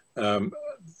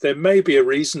 There may be a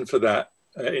reason for that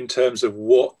in terms of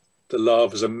what the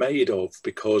lavas are made of,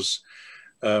 because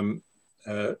a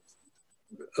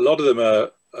lot of them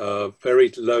are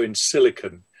very low in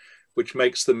silicon, which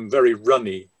makes them very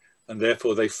runny, and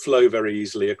therefore they flow very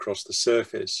easily across the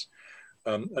surface.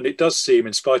 And it does seem,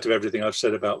 in spite of everything I've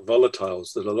said about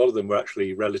volatiles, that a lot of them were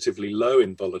actually relatively low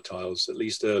in volatiles, at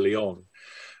least early on.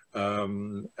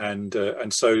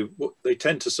 And so they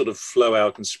tend to sort of flow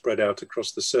out and spread out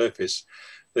across the surface.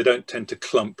 They don't tend to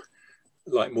clump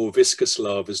like more viscous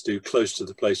lavas do close to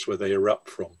the place where they erupt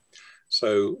from.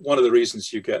 So one of the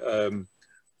reasons you get a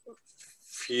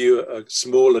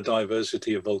smaller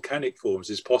diversity of volcanic forms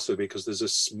is possibly because there's a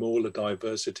smaller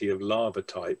diversity of lava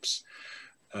types.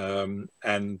 And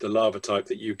the lava type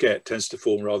that you get tends to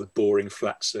form rather boring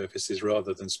flat surfaces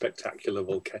rather than spectacular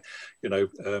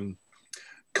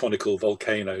conical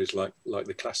volcanoes like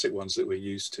the classic ones that we're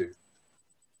used to.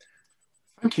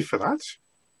 Thank you for that.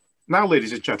 Now,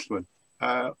 ladies and gentlemen,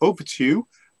 over to you.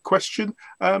 Question,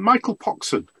 Michael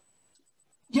Poxon.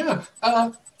 Yeah,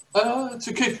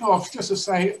 to kick off, just to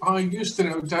say, I used to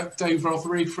know Dave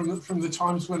Rothery from the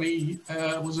times when he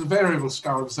was a variable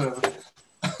star observer.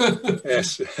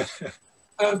 Yes.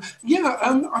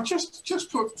 I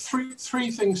just put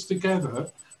three things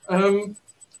together.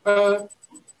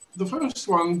 The first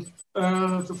one,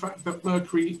 the fact that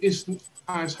Mercury isn't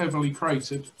as heavily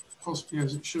cratered, possibly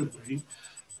as it should be.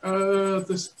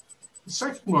 The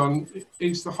second one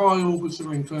is the high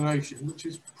orbital inclination, which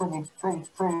is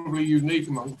probably unique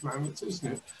among planets,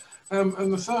 isn't it?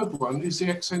 And the third one is the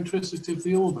eccentricity of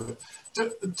the orbit.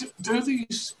 Do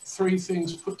these three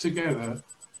things put together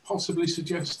possibly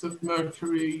suggest that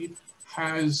Mercury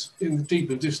has, in the deep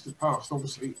and distant past,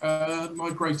 obviously,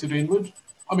 migrated inward?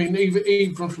 I mean,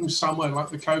 even from somewhere like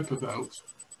the Kuiper Belt.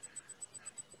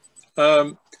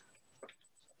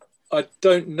 I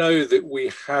don't know that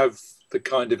we have the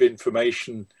kind of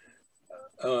information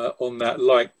on that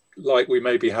like we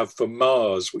maybe have for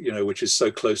Mars, which is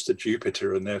so close to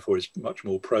Jupiter and therefore is much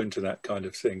more prone to that kind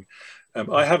of thing.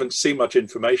 I haven't seen much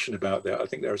information about that. I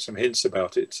think there are some hints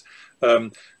about it.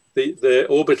 The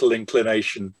orbital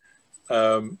inclination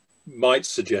might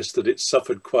suggest that it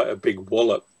suffered quite a big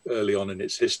wallop early on in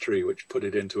its history, which put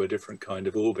it into a different kind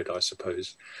of orbit, I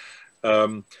suppose.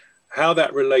 How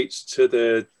that relates to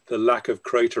the lack of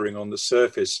cratering on the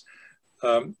surface,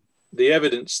 the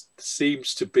evidence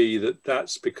seems to be that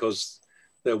that's because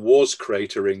there was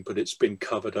cratering, but it's been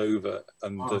covered over,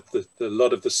 and the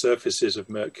lot of the surfaces of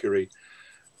Mercury,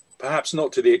 perhaps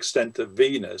not to the extent of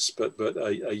Venus, but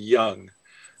are young,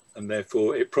 and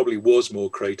therefore it probably was more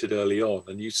cratered early on.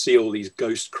 And you see all these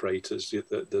ghost craters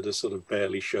that are sort of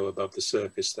barely show above the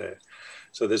surface there.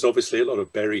 So there's obviously a lot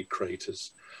of buried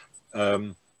craters.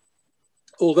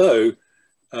 Although,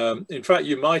 in fact,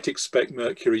 you might expect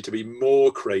Mercury to be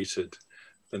more cratered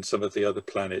than some of the other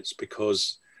planets,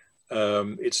 because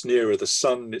it's nearer the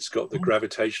sun. It's got the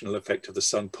gravitational effect of the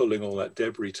sun pulling all that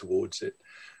debris towards it.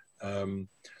 I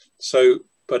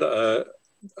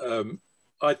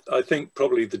think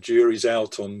probably the jury's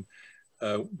out on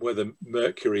whether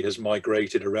Mercury has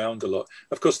migrated around a lot.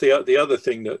 Of course, the other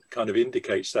thing that kind of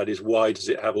indicates that is, why does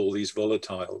it have all these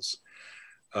volatiles?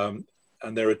 And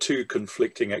there are two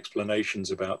conflicting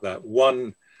explanations about that.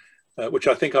 One, which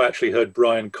I think I actually heard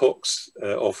Brian Cox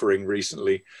offering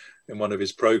recently in one of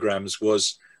his programs,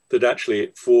 was that actually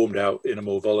it formed out in a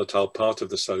more volatile part of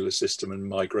the solar system and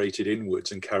migrated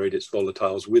inwards and carried its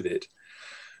volatiles with it.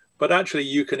 But actually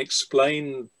you can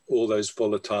explain all those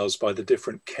volatiles by the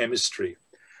different chemistry.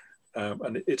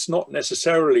 And it's not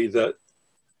necessarily that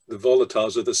the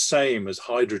volatiles are the same as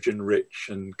hydrogen rich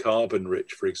and carbon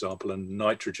rich, for example, and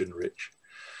nitrogen rich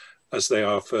as they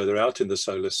are further out in the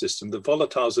solar system. The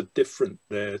volatiles are different.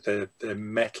 They're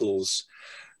metals.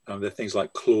 They're things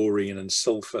like chlorine and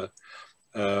sulfur.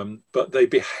 But they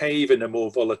behave in a more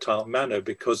volatile manner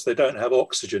because they don't have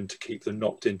oxygen to keep them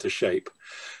knocked into shape.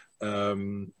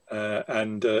 And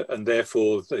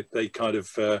therefore they kind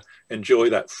of enjoy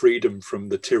that freedom from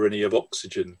the tyranny of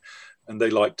oxygen, and they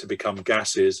like to become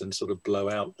gases and sort of blow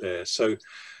out there. So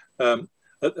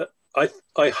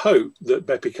I hope that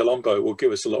Bepi Colombo will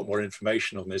give us a lot more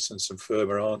information on this and some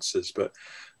firmer answers, but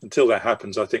until that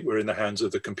happens, I think we're in the hands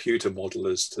of the computer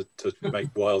modelers to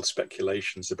make wild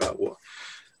speculations about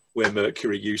where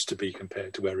Mercury used to be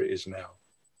compared to where it is now.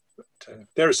 But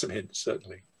there are some hints,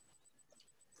 certainly.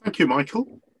 Thank you,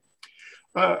 Michael.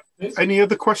 Any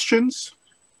other questions?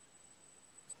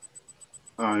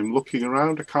 I'm looking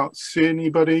around. I can't see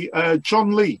anybody.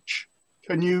 John Leach,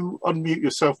 can you unmute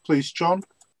yourself, please, John?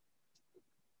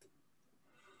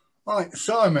 Right,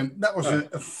 Simon, that was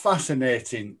a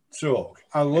fascinating talk.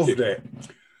 I loved it.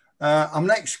 I'm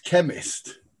an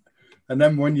ex-chemist, and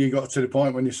then when you got to the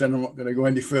point when you said I'm not going to go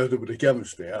any further with the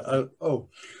chemistry,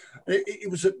 it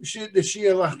was the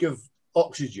sheer lack of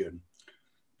oxygen,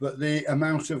 but the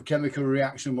amount of chemical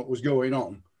reaction what was going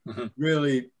on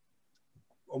really,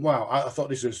 wow! I thought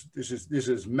this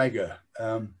is mega.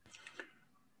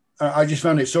 I just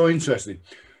found it so interesting.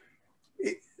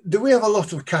 Do we have a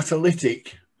lot of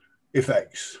catalytic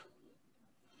effects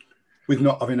with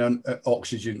not having an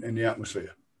oxygen in the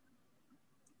atmosphere?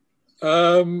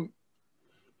 I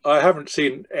haven't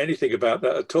seen anything about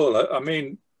that at all. I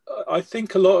mean, I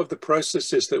think a lot of the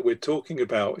processes that we're talking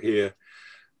about here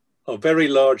are very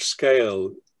large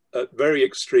scale at very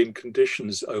extreme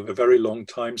conditions over very long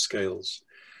time scales.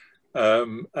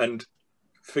 And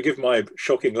forgive my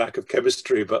shocking lack of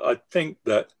chemistry, but I think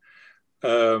that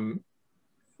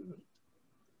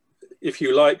if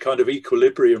you like, kind of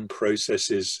equilibrium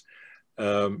processes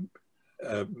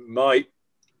might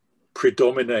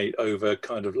predominate over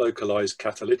kind of localized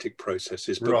catalytic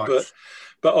processes.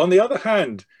 But on the other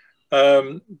hand,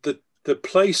 the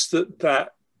place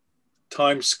that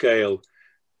time scale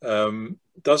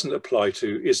doesn't apply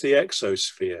to is the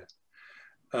exosphere.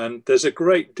 And there's a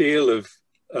great deal of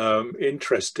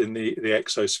interest in the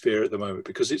exosphere at the moment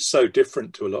because it's so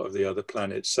different to a lot of the other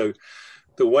planets. So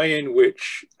the way in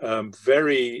which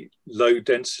very low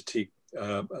density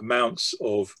amounts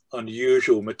of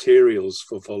unusual materials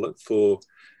for,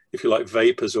 if you like,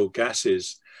 vapors or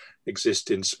gases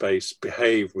exist in space,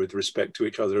 behave with respect to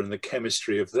each other, and the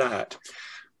chemistry of that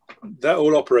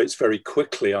all operates very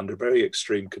quickly under very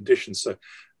extreme conditions. So,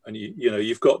 and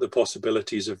you've got the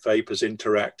possibilities of vapors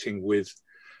interacting with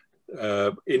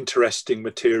interesting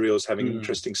materials, having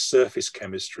interesting surface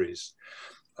chemistries.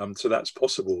 So that's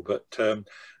possible, but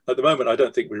at the moment, I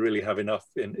don't think we really have enough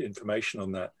information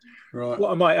on that. Right. What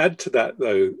I might add to that,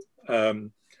 though,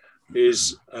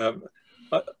 is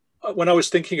when I was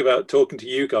thinking about talking to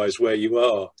you guys where you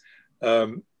are,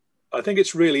 I think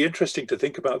it's really interesting to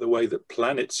think about the way that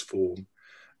planets form,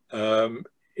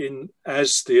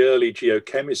 as the early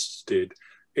geochemists did,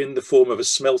 in the form of a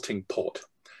smelting pot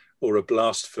or a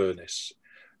blast furnace.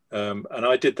 And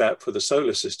I did that for the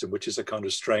solar system, which is a kind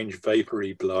of strange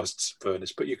vapory blast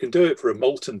furnace, but you can do it for a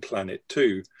molten planet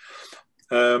too.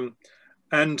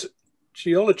 And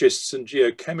geologists and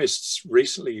geochemists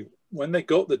recently, when they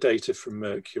got the data from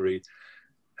Mercury,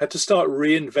 had to start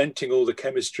reinventing all the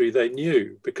chemistry they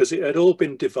knew because it had all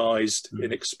been devised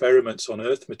in experiments on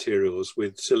Earth materials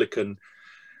with silicon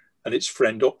and its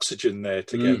friend oxygen there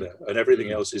together, and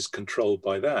everything else is controlled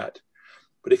by that.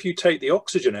 But if you take the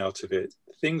oxygen out of it,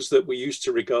 things that we used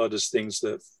to regard as things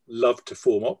that love to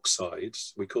form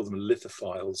oxides, we call them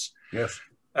lithophiles, yes,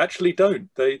 actually don't.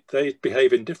 They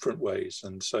behave in different ways.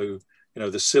 And so,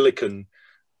 the silicon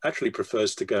actually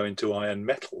prefers to go into iron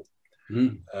metal,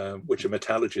 which a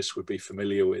metallurgist would be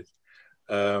familiar with.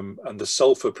 and the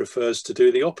sulfur prefers to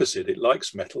do the opposite. It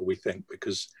likes metal, we think,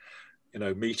 because, you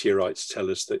know, meteorites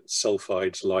tell us that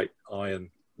sulfides like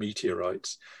iron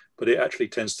meteorites, but it actually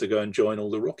tends to go and join all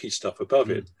the rocky stuff above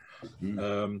it.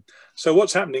 So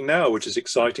what's happening now, which is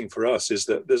exciting for us, is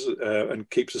that there's and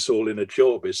keeps us all in a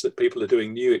job, is that people are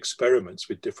doing new experiments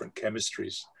with different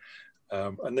chemistries,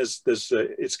 and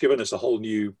it's given us a whole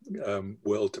new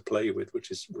world to play with,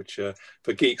 which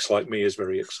for geeks like me is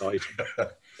very exciting.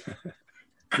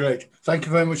 Great, thank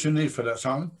you very much indeed for that,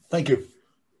 Simon. Thank you.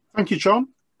 Thank you, John.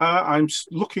 I'm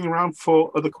looking around for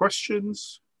other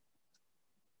questions.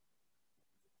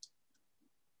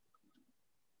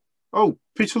 Oh,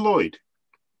 Peter Lloyd.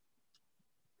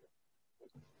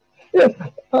 Yes,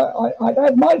 I'd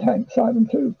add my thanks, Simon,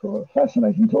 too, for a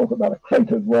fascinating talk about a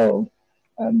cratered world.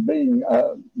 And being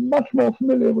much more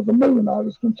familiar with the moon, I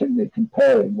was continually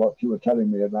comparing what you were telling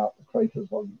me about the craters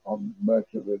on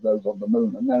Mercury with those on the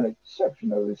moon, and they're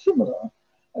exceptionally similar,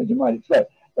 as you might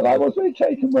expect. But I was very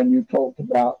taken when you talked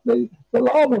about the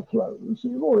lava flows.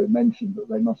 You've already mentioned that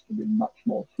they must have been much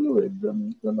more fluid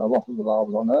than a lot of the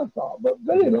lavas on Earth are, but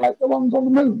very like the ones on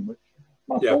the moon, which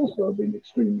must also have been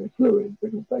extremely fluid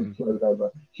because they flowed over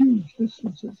huge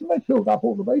distances and they filled up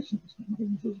all the basins and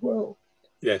things as well.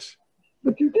 Yes.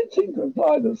 But you did seem to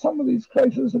imply that some of these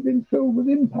craters have been filled with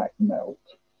impact melt.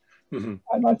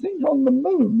 And I think on the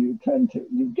moon you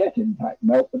get impact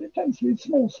melt, but it tends to be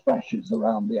small splashes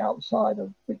around the outside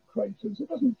of big craters. It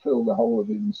doesn't fill the whole of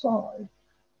the inside.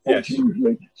 It's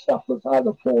usually stuff that's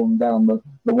either fallen down the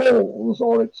walls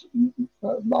or it's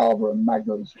lava and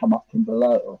magma that's come up from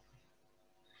below.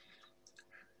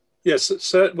 Yes,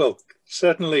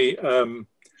 certainly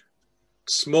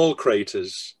small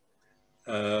craters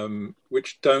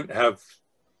which don't have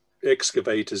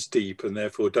excavators deep and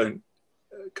therefore don't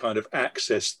kind of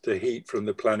access the heat from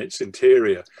the planet's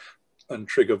interior and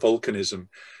trigger volcanism,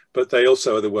 but they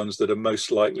also are the ones that are most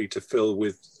likely to fill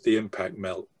with the impact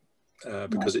melt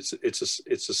because it's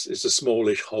a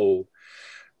smallish hole.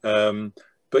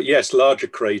 But yes, larger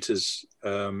craters.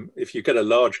 If you get a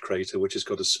large crater which has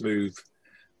got a smooth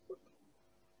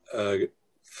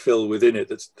fill within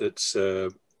it that's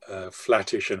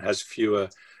flattish and has fewer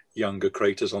younger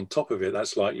craters on top of it,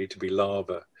 that's likely to be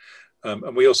lava.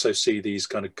 And we also see these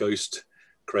kind of ghost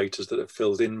craters that are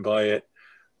filled in by it.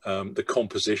 The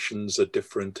compositions are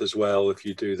different as well if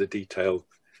you do the detailed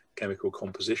chemical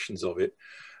compositions of it.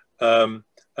 And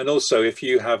also if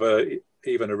you have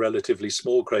even a relatively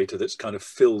small crater that's kind of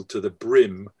filled to the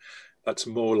brim, that's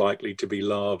more likely to be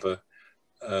lava,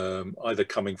 either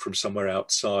coming from somewhere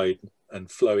outside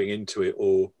and flowing into it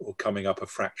or coming up a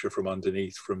fracture from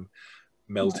underneath from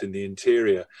melt in the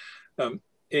interior.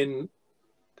 In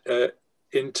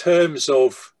terms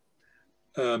of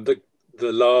the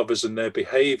lavas and their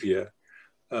behavior,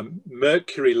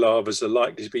 Mercury lavas are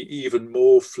likely to be even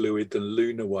more fluid than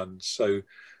lunar ones. So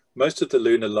most of the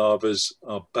lunar lavas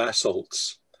are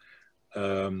basalts,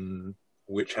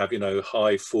 which have,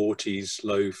 high 40s,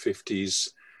 low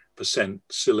 50s%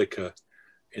 silica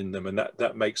in them, and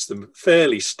that makes them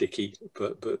fairly sticky,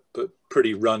 but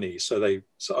pretty runny. So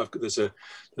there's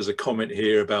a comment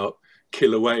here about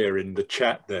Kilauea in the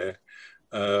chat there.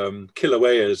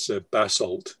 Kilauea is a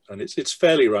basalt, and it's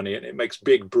fairly runny, and it makes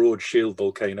big, broad shield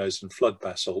volcanoes and flood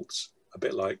basalts, a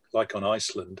bit like on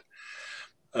Iceland.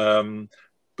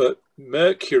 But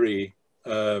Mercury,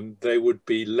 they would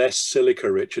be less silica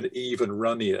rich and even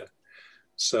runnier.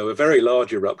 So a very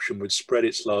large eruption would spread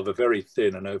its lava very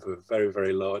thin and over very,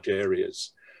 very large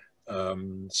areas.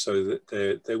 So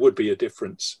that there would be a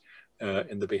difference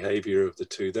in the behavior of the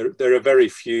two. There are very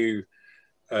few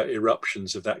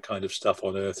eruptions of that kind of stuff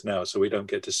on Earth now, so we don't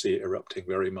get to see it erupting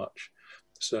very much,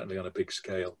 certainly on a big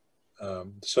scale.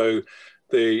 So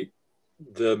the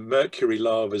Mercury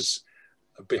lavas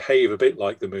behave a bit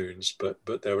like the moon's, but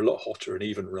they're a lot hotter and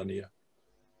even runnier.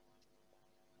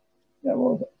 Yeah,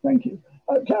 well, thank you.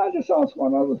 Can I just ask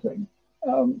one other thing?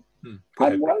 I'm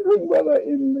wondering whether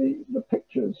in the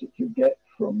pictures that you get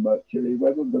from Mercury,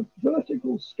 whether the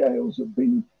vertical scales have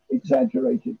been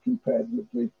exaggerated compared with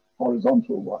the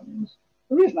horizontal ones.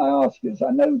 The reason I ask is I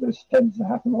know this tends to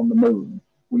happen on the moon.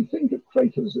 We think of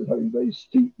craters as having very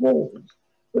steep walls,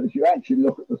 but if you actually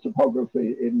look at the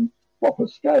topography in proper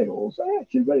scales, they're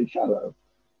actually very shallow.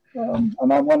 And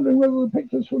I'm wondering whether the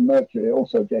pictures from Mercury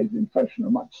also gave the impression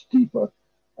of much steeper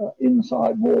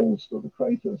inside walls to the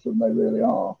craters than they really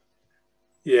are.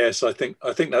 Yes, I think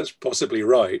that's possibly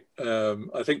right.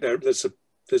 I think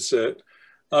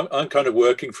I'm kind of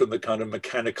working from the kind of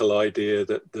mechanical idea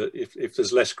that if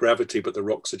there's less gravity but the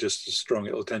rocks are just as strong,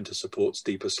 it'll tend to support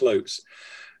steeper slopes.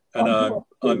 And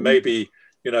I'm maybe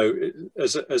you know,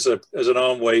 as an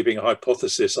arm waving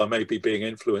hypothesis, I may be being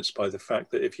influenced by the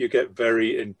fact that if you get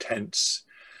very intense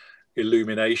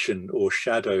illumination or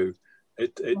shadow,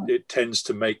 it tends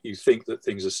to make you think that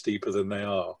things are steeper than they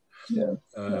are. Yeah.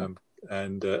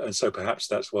 And so perhaps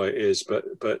that's why it is.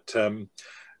 But and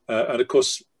of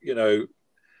course, you know,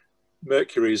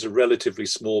 Mercury is a relatively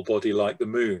small body like the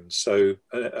moon, so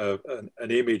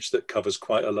an image that covers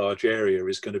quite a large area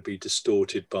is going to be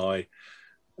distorted by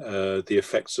the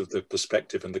effects of the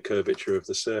perspective and the curvature of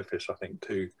the surface, I think,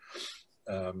 too.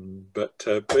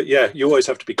 But yeah, you always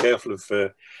have to be careful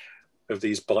of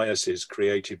these biases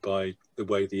created by the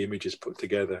way the image is put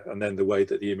together and then the way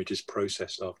that the image is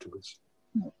processed afterwards.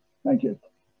 Thank you.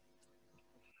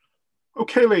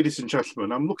 Okay, ladies and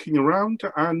gentlemen, I'm looking around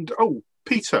and, oh,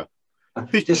 Peter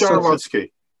Just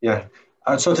Jarowski. Yeah,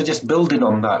 sort of just building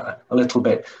on that a little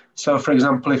bit. So, for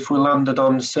example, if we landed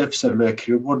on the surface of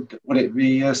Mercury, would it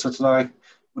be sort of like,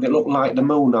 would it look like the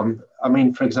moon? I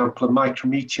mean, for example, a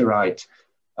micrometeorite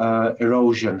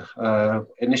erosion.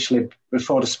 Initially,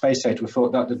 before the space age, we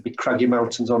thought that there'd be craggy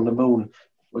mountains on the moon.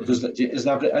 Is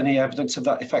there any evidence of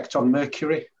that effect on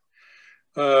Mercury?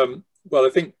 Well, I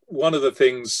think one of the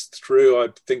things through, I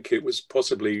think it was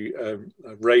possibly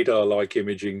radar-like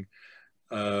imaging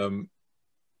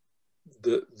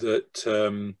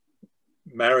that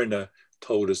Mariner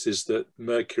told us, is that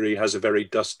Mercury has a very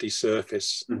dusty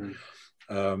surface.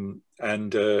 And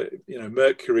you know,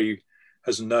 Mercury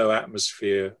has no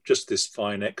atmosphere, just this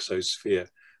fine exosphere,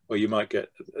 where you might get,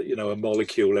 you know, a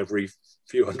molecule every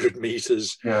few hundred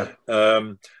meters.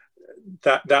 That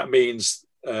means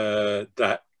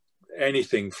that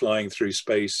anything flying through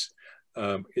space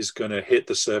is going to hit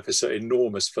the surface at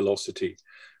enormous velocity.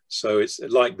 So it's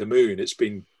like the moon, it's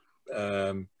been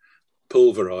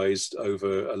pulverized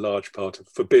over a large part of,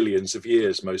 for billions of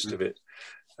years, most of it.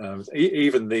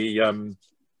 Even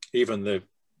the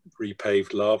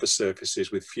repaved lava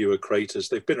surfaces with fewer craters,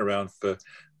 they've been around for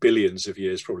billions of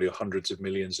years, probably hundreds of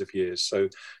millions of years. So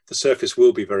the surface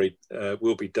will be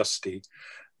will be dusty.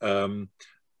 The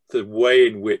way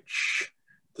in which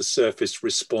the surface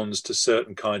responds to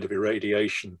certain kind of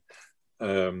irradiation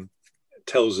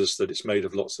tells us that it's made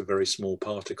of lots of very small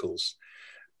particles.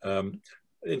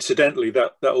 Incidentally,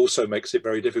 that also makes it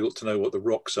very difficult to know what the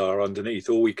rocks are underneath.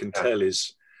 All we can tell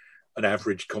is an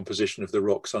average composition of the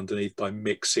rocks underneath by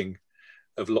mixing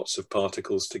of lots of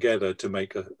particles together to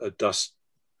make a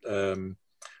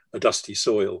dusty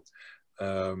soil.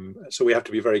 So we have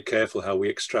to be very careful how we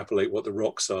extrapolate what the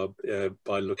rocks are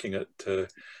by looking at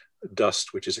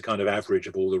dust, which is a kind of average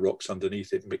of all the rocks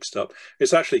underneath it mixed up.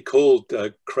 It's actually called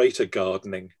crater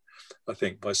gardening, I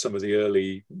think, by some of the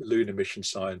early lunar mission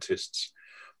scientists.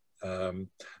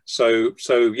 So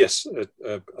yes,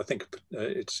 I think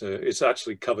it's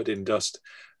actually covered in dust,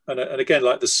 and again,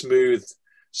 like the smooth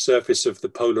surface of the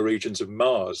polar regions of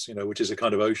Mars, you know, which is a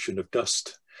kind of ocean of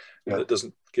dust that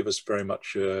doesn't give us very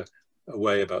much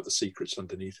away about the secrets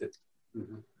underneath it.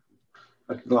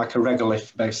 Like a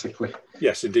regolith, basically.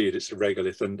 Yes, indeed, it's a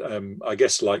regolith, and I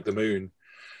guess like the moon,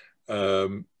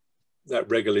 that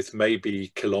regolith may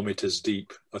be kilometers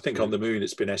deep. I think on the moon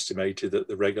it's been estimated that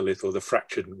the regolith, or the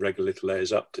fractured regolith,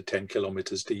 layers up to 10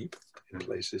 kilometers deep in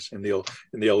places in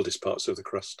the oldest parts of the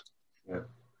crust.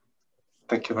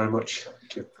 Thank you very much.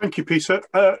 Thank you, Peter.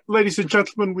 Ladies and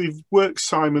gentlemen, we've worked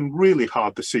Simon really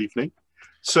hard this evening.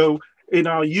 So in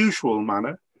our usual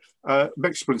manner,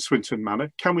 Bexman Swinton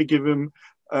manner, can we give him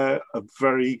a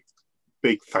very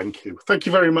big thank you? Thank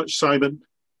you very much, Simon.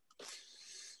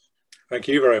 Thank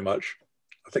you very much.